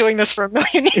 we've been doing this for a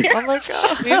million years. Oh my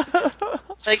god.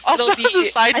 Like, also, as a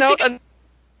side note,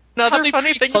 another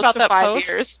funny thing about that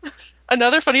post.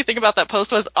 Another funny thing about that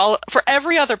post was for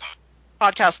every other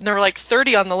podcast, and there were like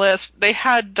 30 on the list, they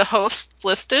had the hosts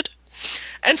listed.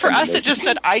 And for us, it just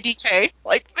said IDK.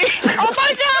 Like, oh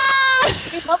my god!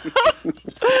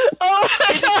 Oh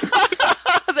my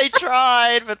god! They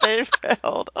tried, but they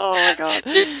failed. Oh my god!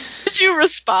 Did you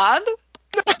respond?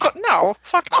 No,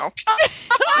 fuck no.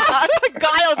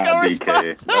 Guile, go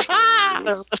respond.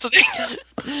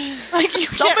 Like, you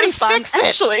somebody fix it.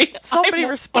 Actually, somebody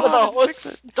respond. Fix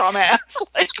it, dumbass.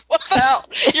 Like, what the hell?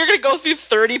 You're gonna go through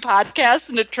 30 podcasts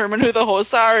and determine who the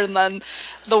hosts are, and then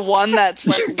the one that's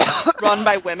like run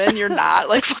by women, you're not.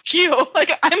 Like, fuck you.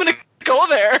 Like, I'm gonna go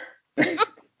there.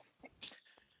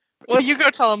 Well, you go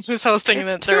tell them who's hosting,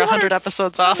 and they're 100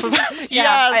 episodes off of it. Yeah,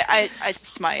 I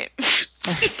just might.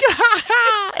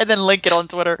 And then link it on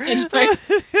Twitter.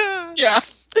 Yeah.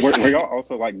 Were y'all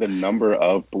also like the number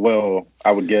of, well,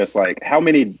 I would guess, like, how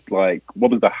many, like,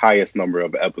 what was the highest number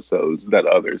of episodes that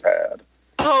others had?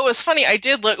 Oh, it's funny. I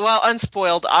did look, well,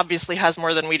 Unspoiled obviously has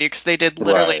more than we do because they did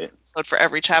literally an episode for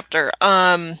every chapter.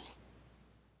 And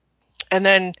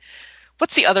then,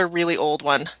 what's the other really old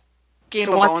one? Game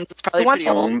of Thrones. It's probably pretty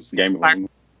old. Game of Thrones.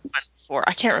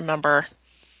 I can't remember.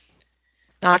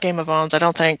 Not Game of Thrones, I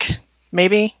don't think.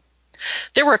 Maybe.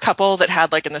 There were a couple that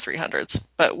had like in the 300s,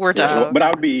 but we're done. Well, but I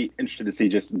would be interested to see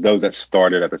just those that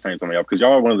started at the same time, because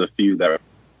y'all are one of the few that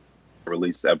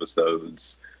release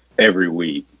episodes every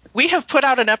week. We have put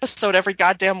out an episode every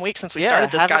goddamn week since we started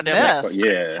this goddamn missed. week.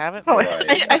 Yeah. Haven't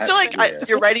I feel like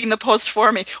you're writing the post for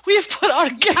me. We have put out a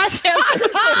goddamn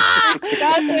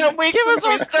week. Give us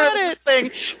our started credit. This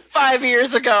thing 5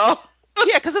 years ago.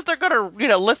 Yeah, because if they're gonna,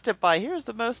 list it by here's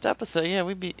the most episode, yeah,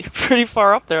 we'd be pretty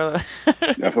far up there.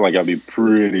 I feel like I'd be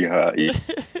pretty high.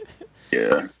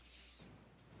 Yeah.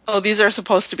 Oh, these are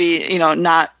supposed to be,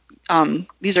 not.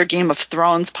 These are Game of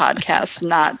Thrones podcasts,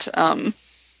 not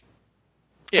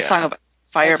Song of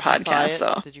Fire podcast.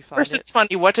 So, did you find first, it's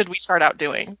funny. What did we start out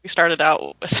doing? We started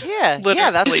out with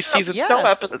literally season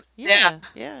episodes. Yeah.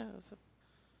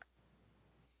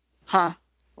 Huh.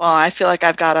 Well, I feel like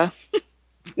I've gotta.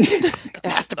 It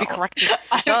has to be corrected.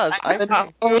 It does.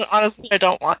 Honestly, I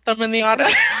don't want them in the audit.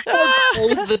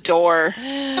 Close the door.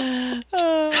 We're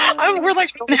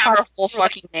like, we don't have our whole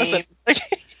fucking name.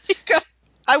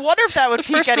 I wonder if that would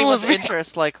pique anyone's rule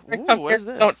interest. Like, ooh, what is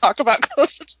this? Don't talk about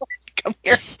close until I come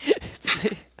here.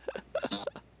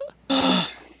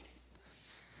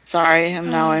 Sorry,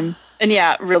 and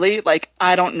yeah, really, like,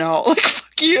 I don't know. Like,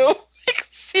 fuck you. Like,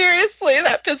 seriously,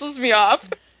 that pisses me off.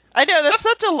 I know, that's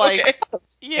such a, like, okay.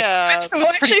 Yeah. Well,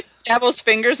 actually, Davos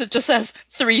fingers, it just says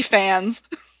 3 fans.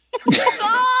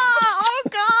 Oh,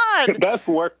 God! That's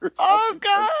worse. Oh,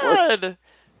 God!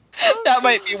 That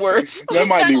might be worse. That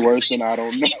might be worse than I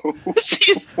don't know.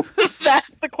 See,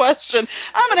 that's the question.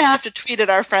 I'm going to have to tweet at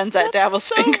our friends at Davos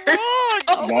so Fingers. Wrong.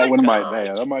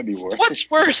 That might be worse.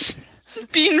 What's worse?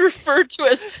 Being referred to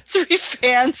as 3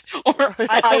 fans, or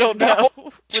I don't know.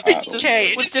 With just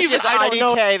IDK,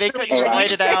 they couldn't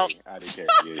write it out. IDK,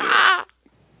 yeah.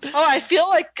 Oh, I feel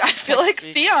like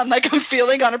Theon, like I'm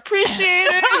feeling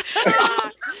unappreciated.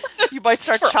 You might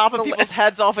start chopping people's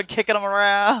heads off and kicking them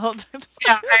around.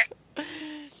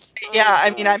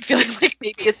 I mean, I'm feeling like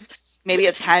maybe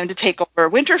it's time to take over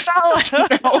Winterfell. I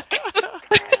don't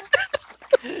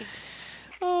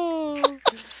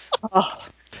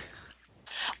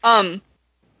know.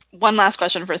 One last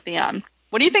question for Theon.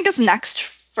 What do you think is next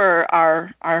for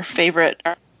our favorite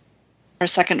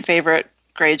second favorite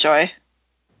Greyjoy.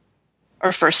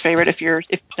 Or first favorite if Dom.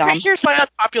 Okay, here's my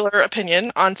unpopular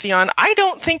opinion on Theon. I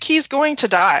don't think he's going to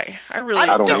die. I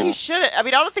don't think don't. he should. I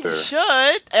don't think he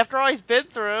should. After all he's been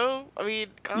through.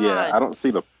 God. Yeah, I don't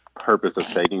see the purpose of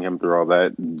taking him through all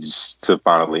that just to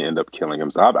finally end up killing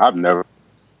him. So I've never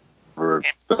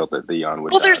felt that Theon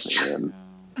would die.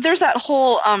 There's that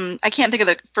whole I can't think of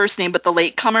the first name, but the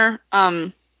latecomer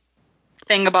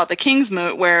thing about the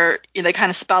Kingsmoot where they kind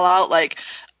of spell out like,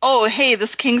 oh hey,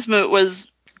 this Kingsmoot was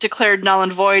declared null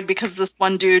and void because this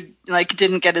one dude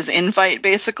didn't get his invite,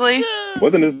 basically.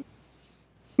 Wasn't his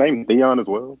name Theon as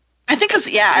well? I think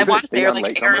I want to say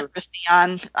Eric or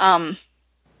Theon.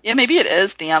 Yeah, maybe it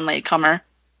is Theon Latecomer.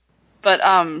 But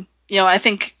I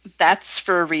think that's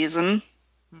for a reason.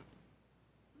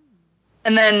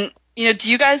 And then, do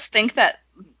you guys think that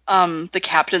the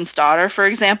captain's daughter, for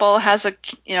example, has a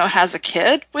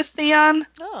kid with Theon?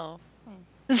 Oh.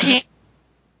 Because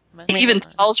he even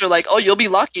tells her oh, you'll be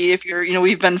lucky if you're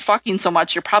we've been fucking so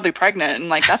much, you're probably pregnant, and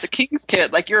that's a king's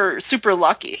kid, you're super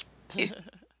lucky.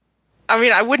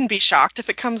 I wouldn't be shocked if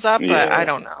it comes up, but I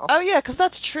don't know. Oh yeah, because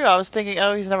that's true. I was thinking,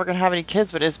 he's never going to have any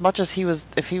kids, but as much as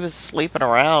if he was sleeping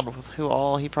around with who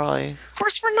all, he probably. Of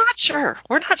course, we're not sure.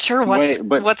 We're not sure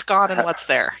what's gone and what's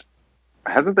there.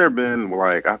 Hasn't there been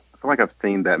I feel like I've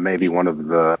seen that maybe one of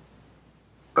the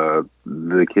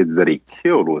kids that he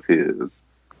killed was his.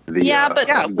 One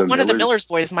of the Miller's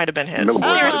boys might have been his. They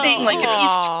were saying if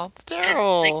he's it's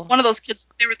terrible. One of those kids,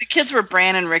 the kids were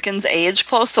Bran and Rickon's age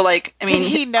close, so did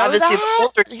he know obviously that? The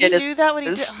older kid knew that when he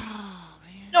did. Oh,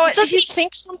 man. No, does he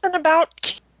think something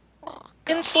about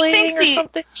enslaving or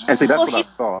something? And see, that's what I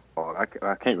thought.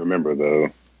 I can't remember though.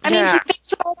 I mean, he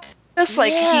thinks about this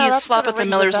he's slept with the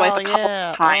Miller's wife a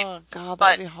couple times. Oh, God,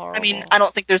 but be horrible. I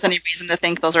don't think there's any reason to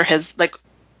think those are his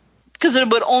because it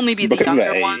would only be the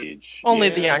younger one. Only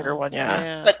the younger one,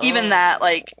 yeah. But even that,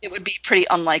 it would be pretty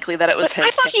unlikely that it was his.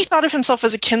 I thought he thought of himself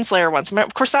as a kinslayer once.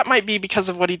 Of course, that might be because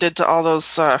of what he did to all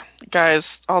those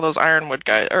guys, all those Ironwood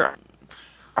guys, or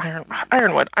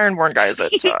Ironborn guys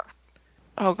at.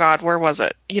 Oh God, where was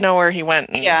it? You know where he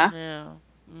went and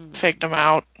faked them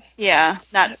out. Yeah,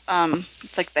 not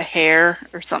it's the hair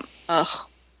or something. Ugh.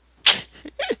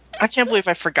 I can't believe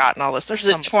I've forgotten all this. There's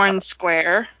a Torn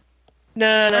Square.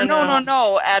 No.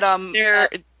 They're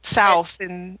south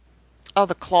in. Oh,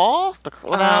 the Claw? The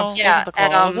Claw?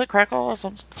 Was it Crackle or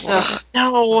something?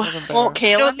 No. Moat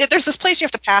Cailin. There's this place you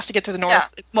have to pass to get to the north. Yeah,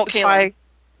 it's Moat Cailin.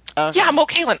 Yeah, Moat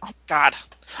Cailin. Oh God.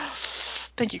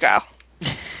 Thank you, Kyle.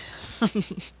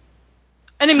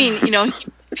 And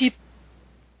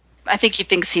I think he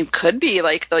thinks he could be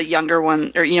the younger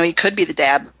one, or he could be the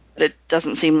dad, but it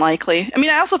doesn't seem likely.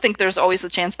 I also think there's always a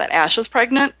chance that Ash is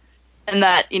pregnant, and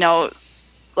that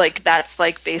that's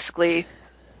basically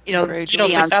you don't think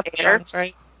that's Theon's,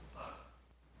 right?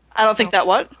 I don't think that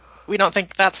what? We don't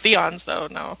think that's Theon's though.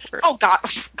 No. Oh God.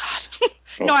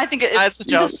 No, I think it's a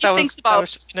joke. That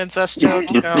was just an incest joke,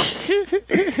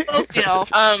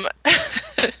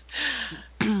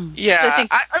 Yeah,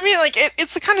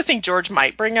 it's the kind of thing George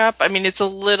might bring up. It's a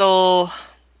little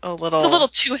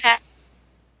too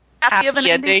happy of an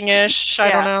ending-ish. I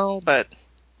don't know, but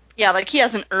yeah, he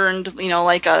hasn't earned,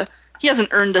 he hasn't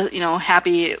earned a,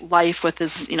 happy life with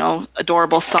his,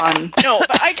 adorable son. No, but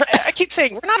I keep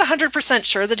saying we're not 100%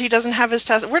 sure that he doesn't have his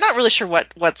test. We're not really sure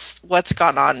what's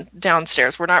gone on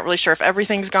downstairs. We're not really sure if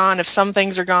everything's gone, if some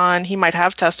things are gone. He might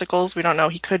have testicles. We don't know.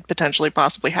 He could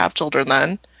possibly have children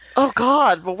then. Oh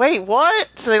God! But wait,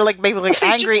 what? So they maybe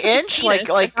angry inch, We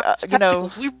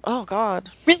oh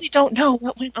God! Really don't know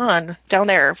what went on down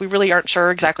there. We really aren't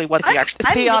sure exactly what's the actual.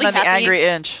 Theon really and the angry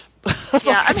inch.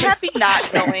 Yeah, I'm happy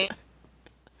not knowing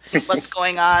what's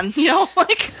going on. I'm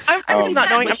not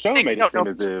knowing. I'm saying we don't know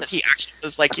that he actually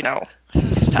was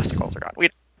his testicles are gone.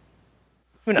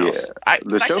 Who knows? Yeah,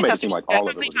 the show made it seem like all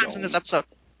of it was times gone. in this episode.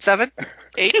 7,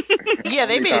 8. Yeah,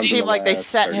 they made it seem like they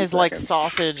sent his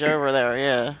sausage over there.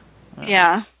 Yeah.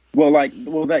 Yeah. Well,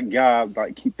 that guy,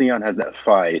 Theon has that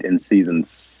fight in season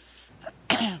 7,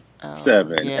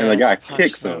 and the guy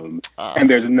kicks him, and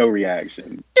there's no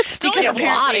reaction. It's still his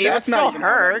body. It still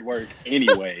hurt. Work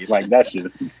anyway, that's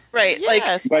just right.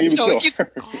 Yes,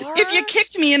 if you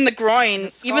kicked me in the groin,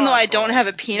 even though I don't have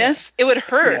a penis, it would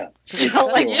hurt. Yeah.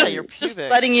 Your pubic just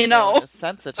letting you know. Is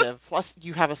sensitive. Plus,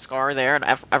 you have a scar there and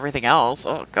everything else.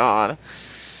 Oh God.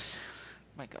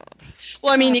 My God.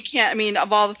 Well, you can't.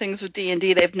 Of all the things with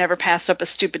D&D, they've never passed up a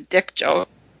stupid dick joke.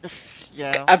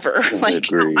 Yeah. Ever. On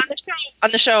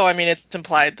the show, it's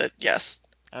implied that yes,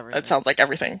 it sounds like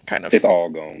everything kind of. It's all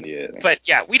gone, yeah. But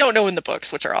yeah, we don't know in the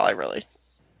books, which are all I really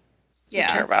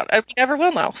care about. I never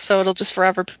will know, so it'll just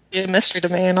forever be a mystery to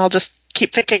me, and I'll just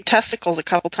keep thinking testicles a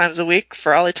couple times a week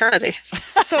for all eternity.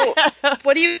 So,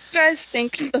 what do you guys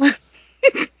think?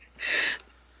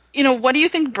 What do you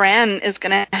think Bran is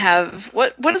going to have?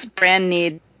 What does Bran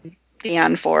need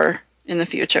Theon for in the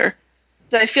future?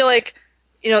 I feel like,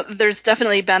 there's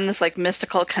definitely been this like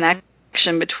mystical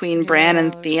connection between Bran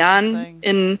and Theon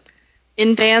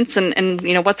in Dance,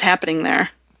 and what's happening there?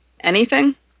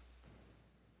 Anything?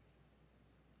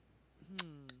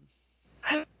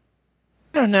 I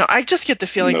don't know. I just get the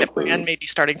feeling that Bran may be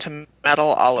starting to meddle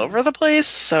all over the place.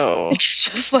 So he's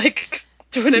just like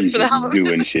doing it for the hell of it.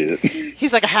 Doing shit.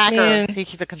 He's like a hacker. He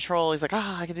keeps the control. He's like,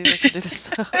 I can do this and do this.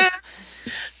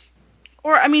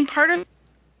 Or, I mean, part of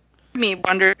me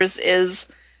wonders is,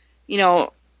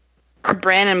 are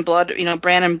Bran and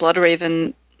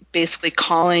Bloodraven basically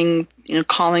calling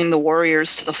the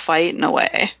warriors to the fight in a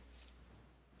way.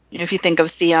 If you think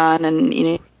of Theon and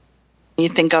you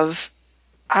think of.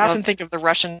 I often think of the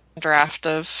Russian draft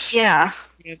of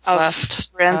Bran's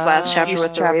last chapter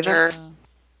with the Ravens.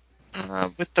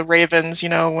 With the Ravens,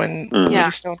 when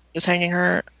Lady Stone is hanging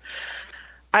her.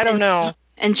 I don't know.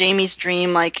 And Jaime's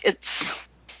dream, like it's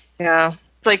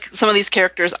like some of these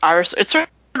characters are. It's sort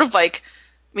of like,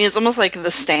 it's almost like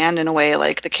The Stand in a way,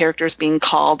 like the characters being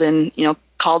called in,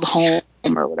 called home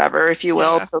or whatever, if you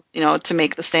will, to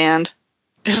make the stand.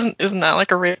 Isn't that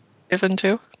like a raven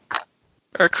too,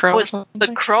 or a crow or something?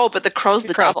 The crow, but the crow's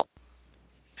the devil.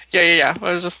 Yeah.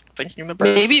 I was just thinking the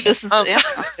bird. Maybe this is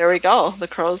there we go. The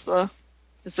crow's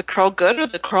is the crow good or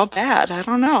the crow bad? I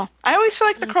don't know. I always feel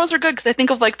like the crows are good because I think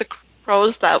of like the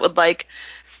crows that would like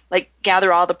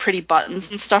gather all the pretty buttons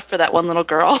and stuff for that one little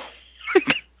girl.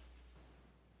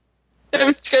 Do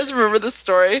you guys remember this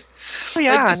story? Oh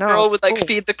yeah, this girl would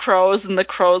feed the crows, and the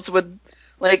crows would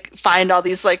like find all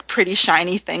these like pretty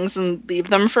shiny things and leave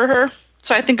them for her.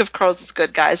 So I think of crows as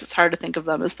good guys. It's hard to think of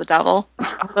them as the devil.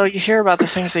 Although you hear about the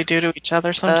things they do to each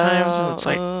other sometimes, and it's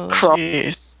like,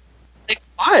 crows. Like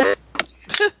what?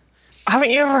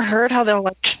 Haven't you ever heard how they'll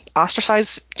like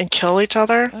ostracize and kill each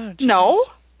other? Oh, no.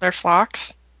 Their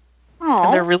flocks. Oh.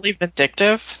 And they're really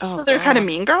vindictive. So they're kind of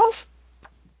mean girls?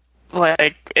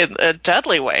 Like, in a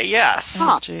deadly way, yes.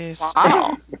 Oh, jeez.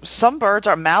 Wow. Some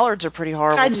mallards are pretty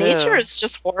horrible, too. Nature is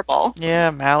just horrible.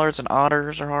 Yeah, mallards and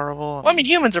otters are horrible. Well, I mean,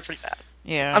 humans are pretty bad.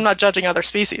 Yeah. I'm not judging other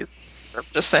species. I'm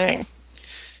just saying.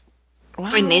 Well,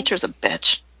 I mean, nature's a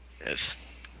bitch. It is.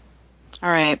 All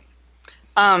right.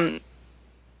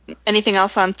 Anything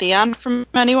else on Theon from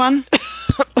anyone?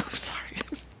 Oh, sorry.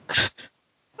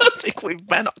 I think we've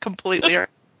been completely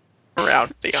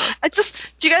around Theon.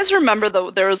 Do you guys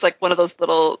remember there was like one of those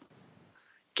little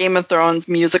Game of Thrones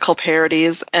musical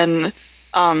parodies, and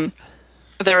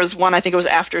there was one, I think it was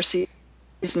after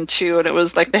season 2, and it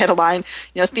was like they had a line,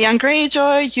 Theon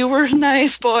Greyjoy, you were a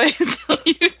nice boy until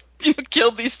you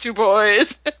killed these two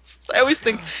boys. I always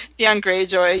think Theon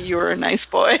Greyjoy, you were a nice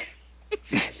boy.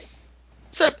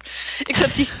 Except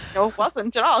he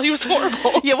wasn't at all. He was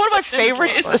horrible. Yeah, one of my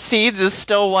favorite scenes is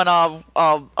still when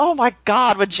oh my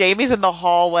god, when Jaime's in the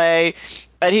hallway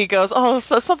and he goes,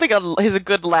 he's a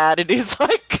good lad, and he's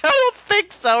like, I don't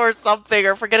think so, or something,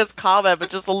 or forget his comment, but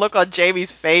just a look on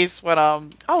Jaime's face when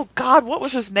oh god, what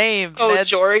was his name? Oh,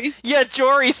 Jory? Yeah,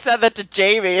 Jory said that to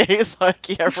Jaime, and he's like,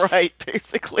 yeah, right,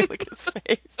 basically, look at his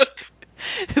face.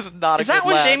 Is not a Is that good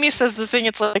when lad. Jaime says the thing?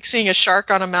 It's like seeing a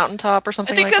shark on a mountaintop or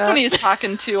something like that. I think that's when he's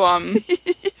talking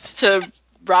to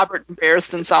Robert and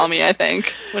Barristan Selmy, I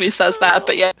think, when he says that.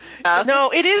 But yeah.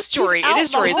 No, it is Jory. It is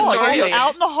Jory. It's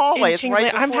out in the hallway. It's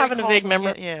right I'm having a vague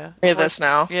memory of this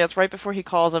now. Yeah, it's right before he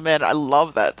calls him in. I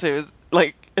love that too. It's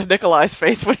like Nikolai's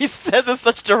face when he says in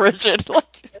such derision.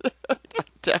 Like, I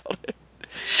doubt it.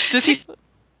 Does he?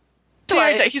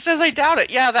 He says, "I doubt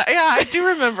it." Yeah, I do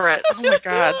remember it. Oh my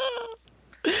god.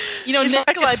 If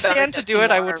I could stand to do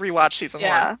it, I would rewatch season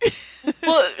 1.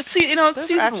 Well, see, it's Those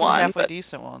season are 1. Halfway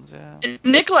decent ones, yeah.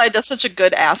 Nikolai does such a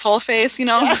good asshole face,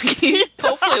 Hopefully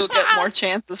we'll get more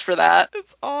chances for that.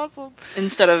 It's awesome.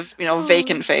 Instead of,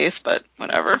 vacant face, but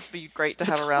whatever. It'd be great to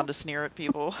have around to sneer at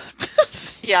people.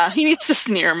 Yeah, he needs to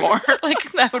sneer more.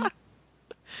 Like, that would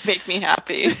make me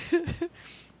happy.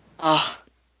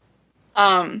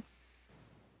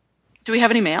 Do we have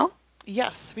any mail?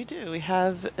 Yes, we do. We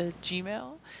have a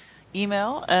Gmail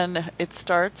email, and it's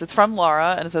from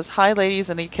Laura, and it says, "Hi,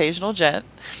 ladies and the occasional gent.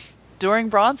 During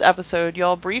Braun's episode,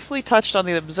 y'all briefly touched on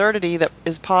the absurdity that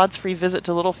is Pod's free visit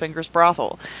to Littlefinger's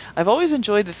brothel. I've always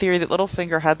enjoyed the theory that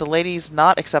Littlefinger had the ladies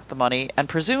not accept the money, and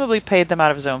presumably paid them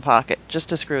out of his own pocket, just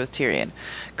to screw with Tyrion.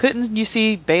 Couldn't you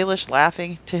see Baelish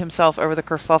laughing to himself over the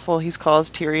kerfuffle he's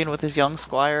caused Tyrion with his young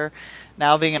squire,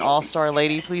 now being an all-star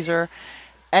lady pleaser?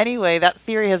 Anyway, that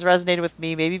theory has resonated with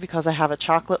me, maybe because I have a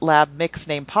chocolate lab mix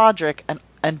named Podrick,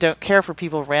 and don't care for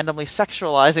people randomly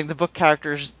sexualizing the book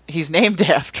characters he's named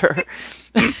after.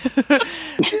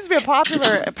 Seems to be a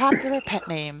popular pet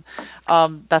name.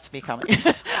 That's me coming.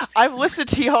 I've listened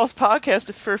to y'all's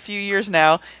podcast for a few years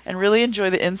now, and really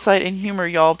enjoy the insight and humor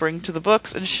y'all bring to the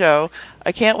books and show.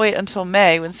 I can't wait until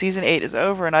May when season 8 is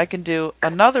over and I can do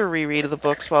another reread of the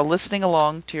books while listening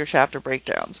along to your chapter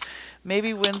breakdowns.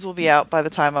 Maybe Winds will be out by the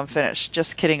time I'm finished.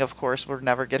 Just kidding, of course. We're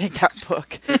never getting that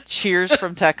book. Cheers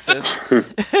from Texas.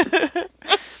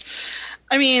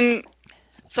 I mean,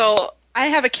 so I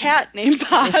have a cat named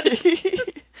Pod.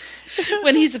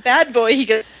 When he's a bad boy,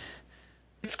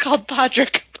 it's called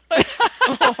Podrick. But,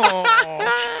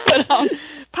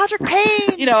 Podrick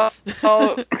Payne! You know,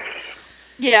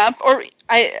 yeah, or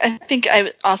I think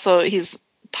he's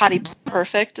potty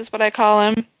perfect is what I call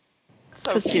him.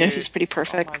 So Because, you know, he's pretty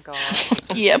perfect. Oh my god.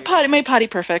 So yeah, cute. potty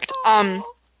perfect. I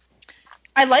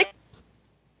like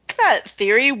that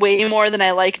theory way more than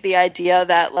I like the idea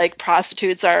that, like,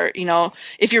 prostitutes are, you know,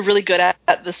 if you're really good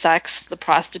at the sex, the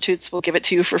prostitutes will give it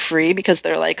to you for free because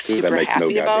they're, like, super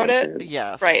happy about it.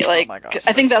 Yes. Right, like, oh my gosh,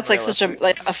 I think that's, like, unrealistic. such a,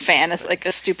 like, a fantasy, like,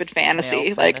 a stupid fantasy.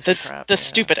 Male Like, fantasy crap, The yeah.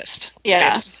 stupidest. yeah.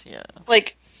 Yes. Yeah.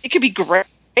 Like, it could be great.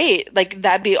 Like,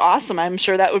 that'd be awesome. I'm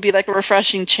sure that would be, like, a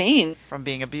refreshing change From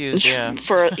being abused, yeah.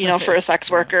 for, you know, for a sex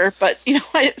worker. But, you know,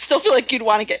 I still feel like you'd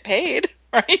want to get paid,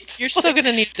 right? You're still going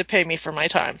to need to pay me for my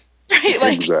time. Right,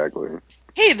 like, Exactly.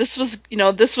 hey, this was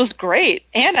great,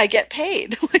 and I get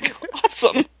paid. Like,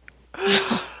 awesome.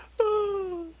 But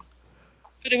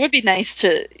it would be nice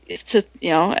to you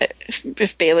know,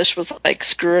 if Baelish was, like,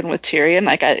 screwing with Tyrion,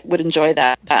 like, I would enjoy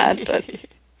that. But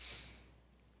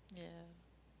Yeah.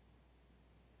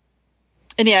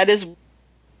 and yeah, it is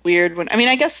weird when, I mean,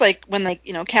 I guess, like, when, like,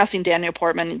 you know, casting Daniel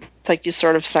Portman, it's like you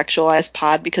sort of sexualize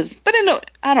Pod but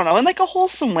I don't know, in, like, a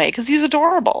wholesome way, because he's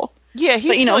adorable. Yeah, he's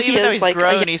But, you know, still, he even though is, he's like,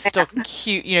 grown, he's still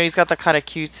cute. You know, he's got the kind of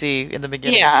cutesy in the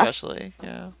beginning, Yeah. especially.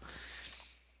 Yeah.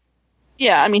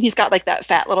 Yeah, I mean, he's got, like, that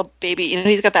fat little baby, you know,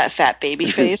 he's got that fat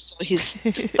baby face, so he's,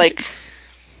 like,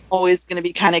 always going to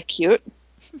be kind of cute.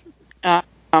 You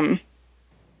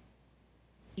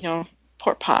know,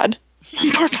 poor Pod.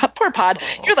 Poor Pod.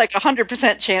 You're like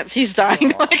 100% chance he's dying.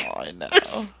 Like, I know.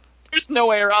 there's no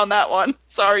way around that one.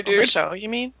 Sorry, On the dude. show, you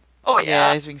mean? Oh, Yeah,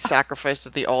 yeah. he's being sacrificed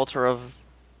at the altar of,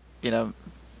 you know,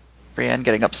 Brienne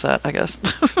getting upset, I guess.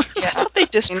 Yeah, I thought they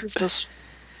disproved those.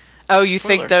 Oh, you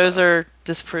think Spoilers, those though. are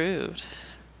disproved?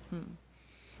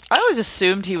 I always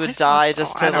assumed he I would thought die so.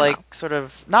 just I to, don't like, know. sort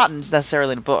of, not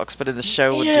necessarily in the books, but in the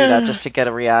show would do Yeah. that just to get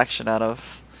a reaction out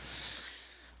of.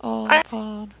 Oh, I-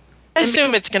 Pod. I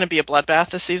assume it's going to be a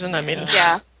bloodbath this season. I mean,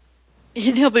 Yeah.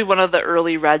 He'll be one of the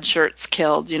early red shirts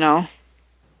killed, you know,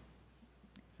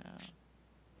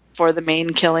 before the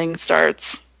main killing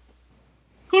starts.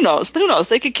 Who knows?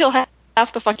 They could kill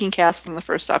half the fucking cast in the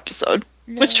first episode,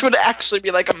 which would actually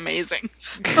be, like, amazing.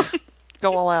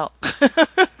 Go all out.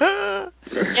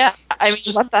 Yeah, I mean,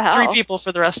 just what the hell? 3 people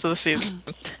for the rest of the season.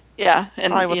 Yeah,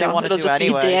 and Probably what you they know, want to it'll do just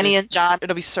anyway. be Danny and John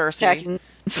It'll be Cersei. attacking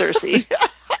Cersei.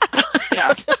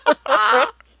 Yeah.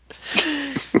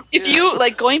 If you,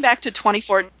 like, going back to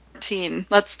 2014,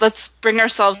 let's bring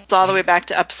ourselves all the way back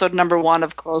to episode number 1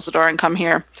 of Close the Door and Come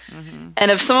Here. Mm-hmm.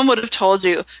 And if someone would have told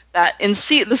you that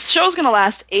this show's going to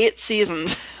last 8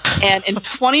 seasons, and in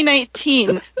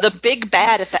 2019 the big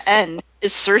bad at the end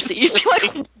is Cersei, you'd be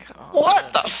like,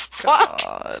 what the fuck?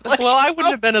 God. Like, Well, I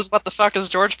wouldn't have been as what the fuck as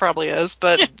George probably is,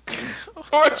 but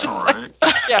George is like,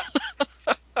 yeah.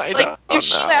 I Like, don't if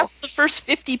she know. lasts the first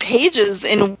 50 pages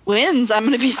and wins, I'm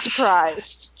going to be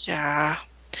surprised. Yeah.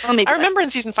 Well, maybe I remember in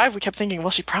season 5 we kept thinking,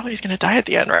 well, she probably is going to die at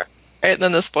the end, right? And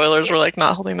then the spoilers were like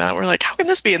not holding that. We're like, how can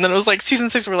this be? And then it was like season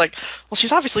 6. We're like, well,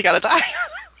 she's obviously got to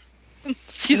die.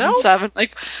 season 7,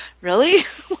 like, really?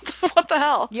 What the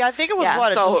hell? Yeah, I think it was Yeah,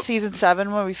 until so- season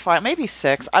 7 when we maybe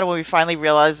 6. I don't know, when we finally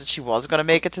realized that she was going to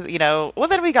make it to the, you know. Well,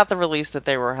 then we got the release that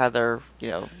they had their, you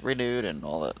know, renewed and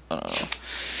all that. I don't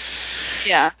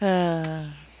Yeah. know.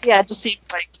 Yeah, it just seems,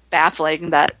 like, baffling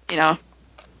that, you know,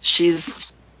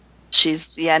 she's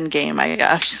the end game, I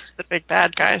guess. It's the big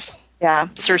bad guys. Yeah,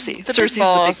 Cersei. The Cersei's big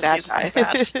boss. the big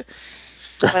bad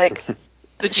guy. Like,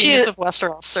 The genius of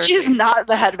Westeros, Cersei. She's not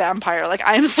the head vampire. Like,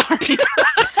 I'm sorry. She's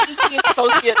the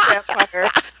associate vampire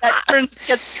that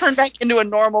gets turned back into a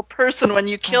normal person when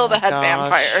you kill the head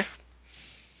vampire.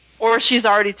 Or she's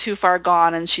already too far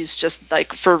gone and she's just,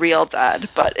 like, for real dead.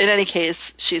 But in any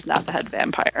case, she's not the head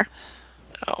vampire.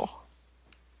 Oh.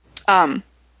 And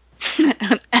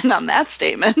on that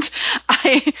statement,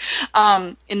 I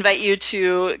invite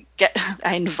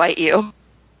you.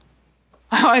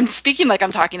 I'm speaking like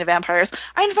I'm talking to vampires.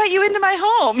 I invite you into my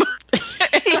home.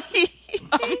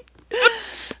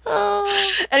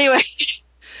 Anyway,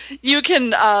 you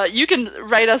can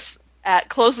write us at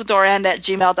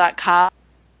closethedoorend@gmail.com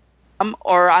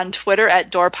or on Twitter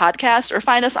at doorpodcast, or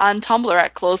find us on Tumblr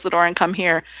at Close the Door and Come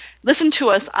Here. Listen to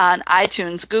us on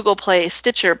iTunes, Google Play,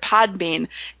 Stitcher, Podbean,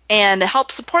 and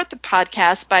help support the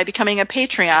podcast by becoming a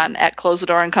Patreon at Close the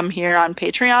Door and Come Here on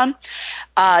Patreon.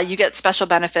 You get special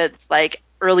benefits like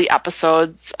early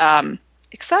episodes,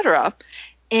 etc.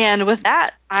 And with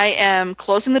that, I am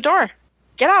closing the door.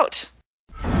 Get out.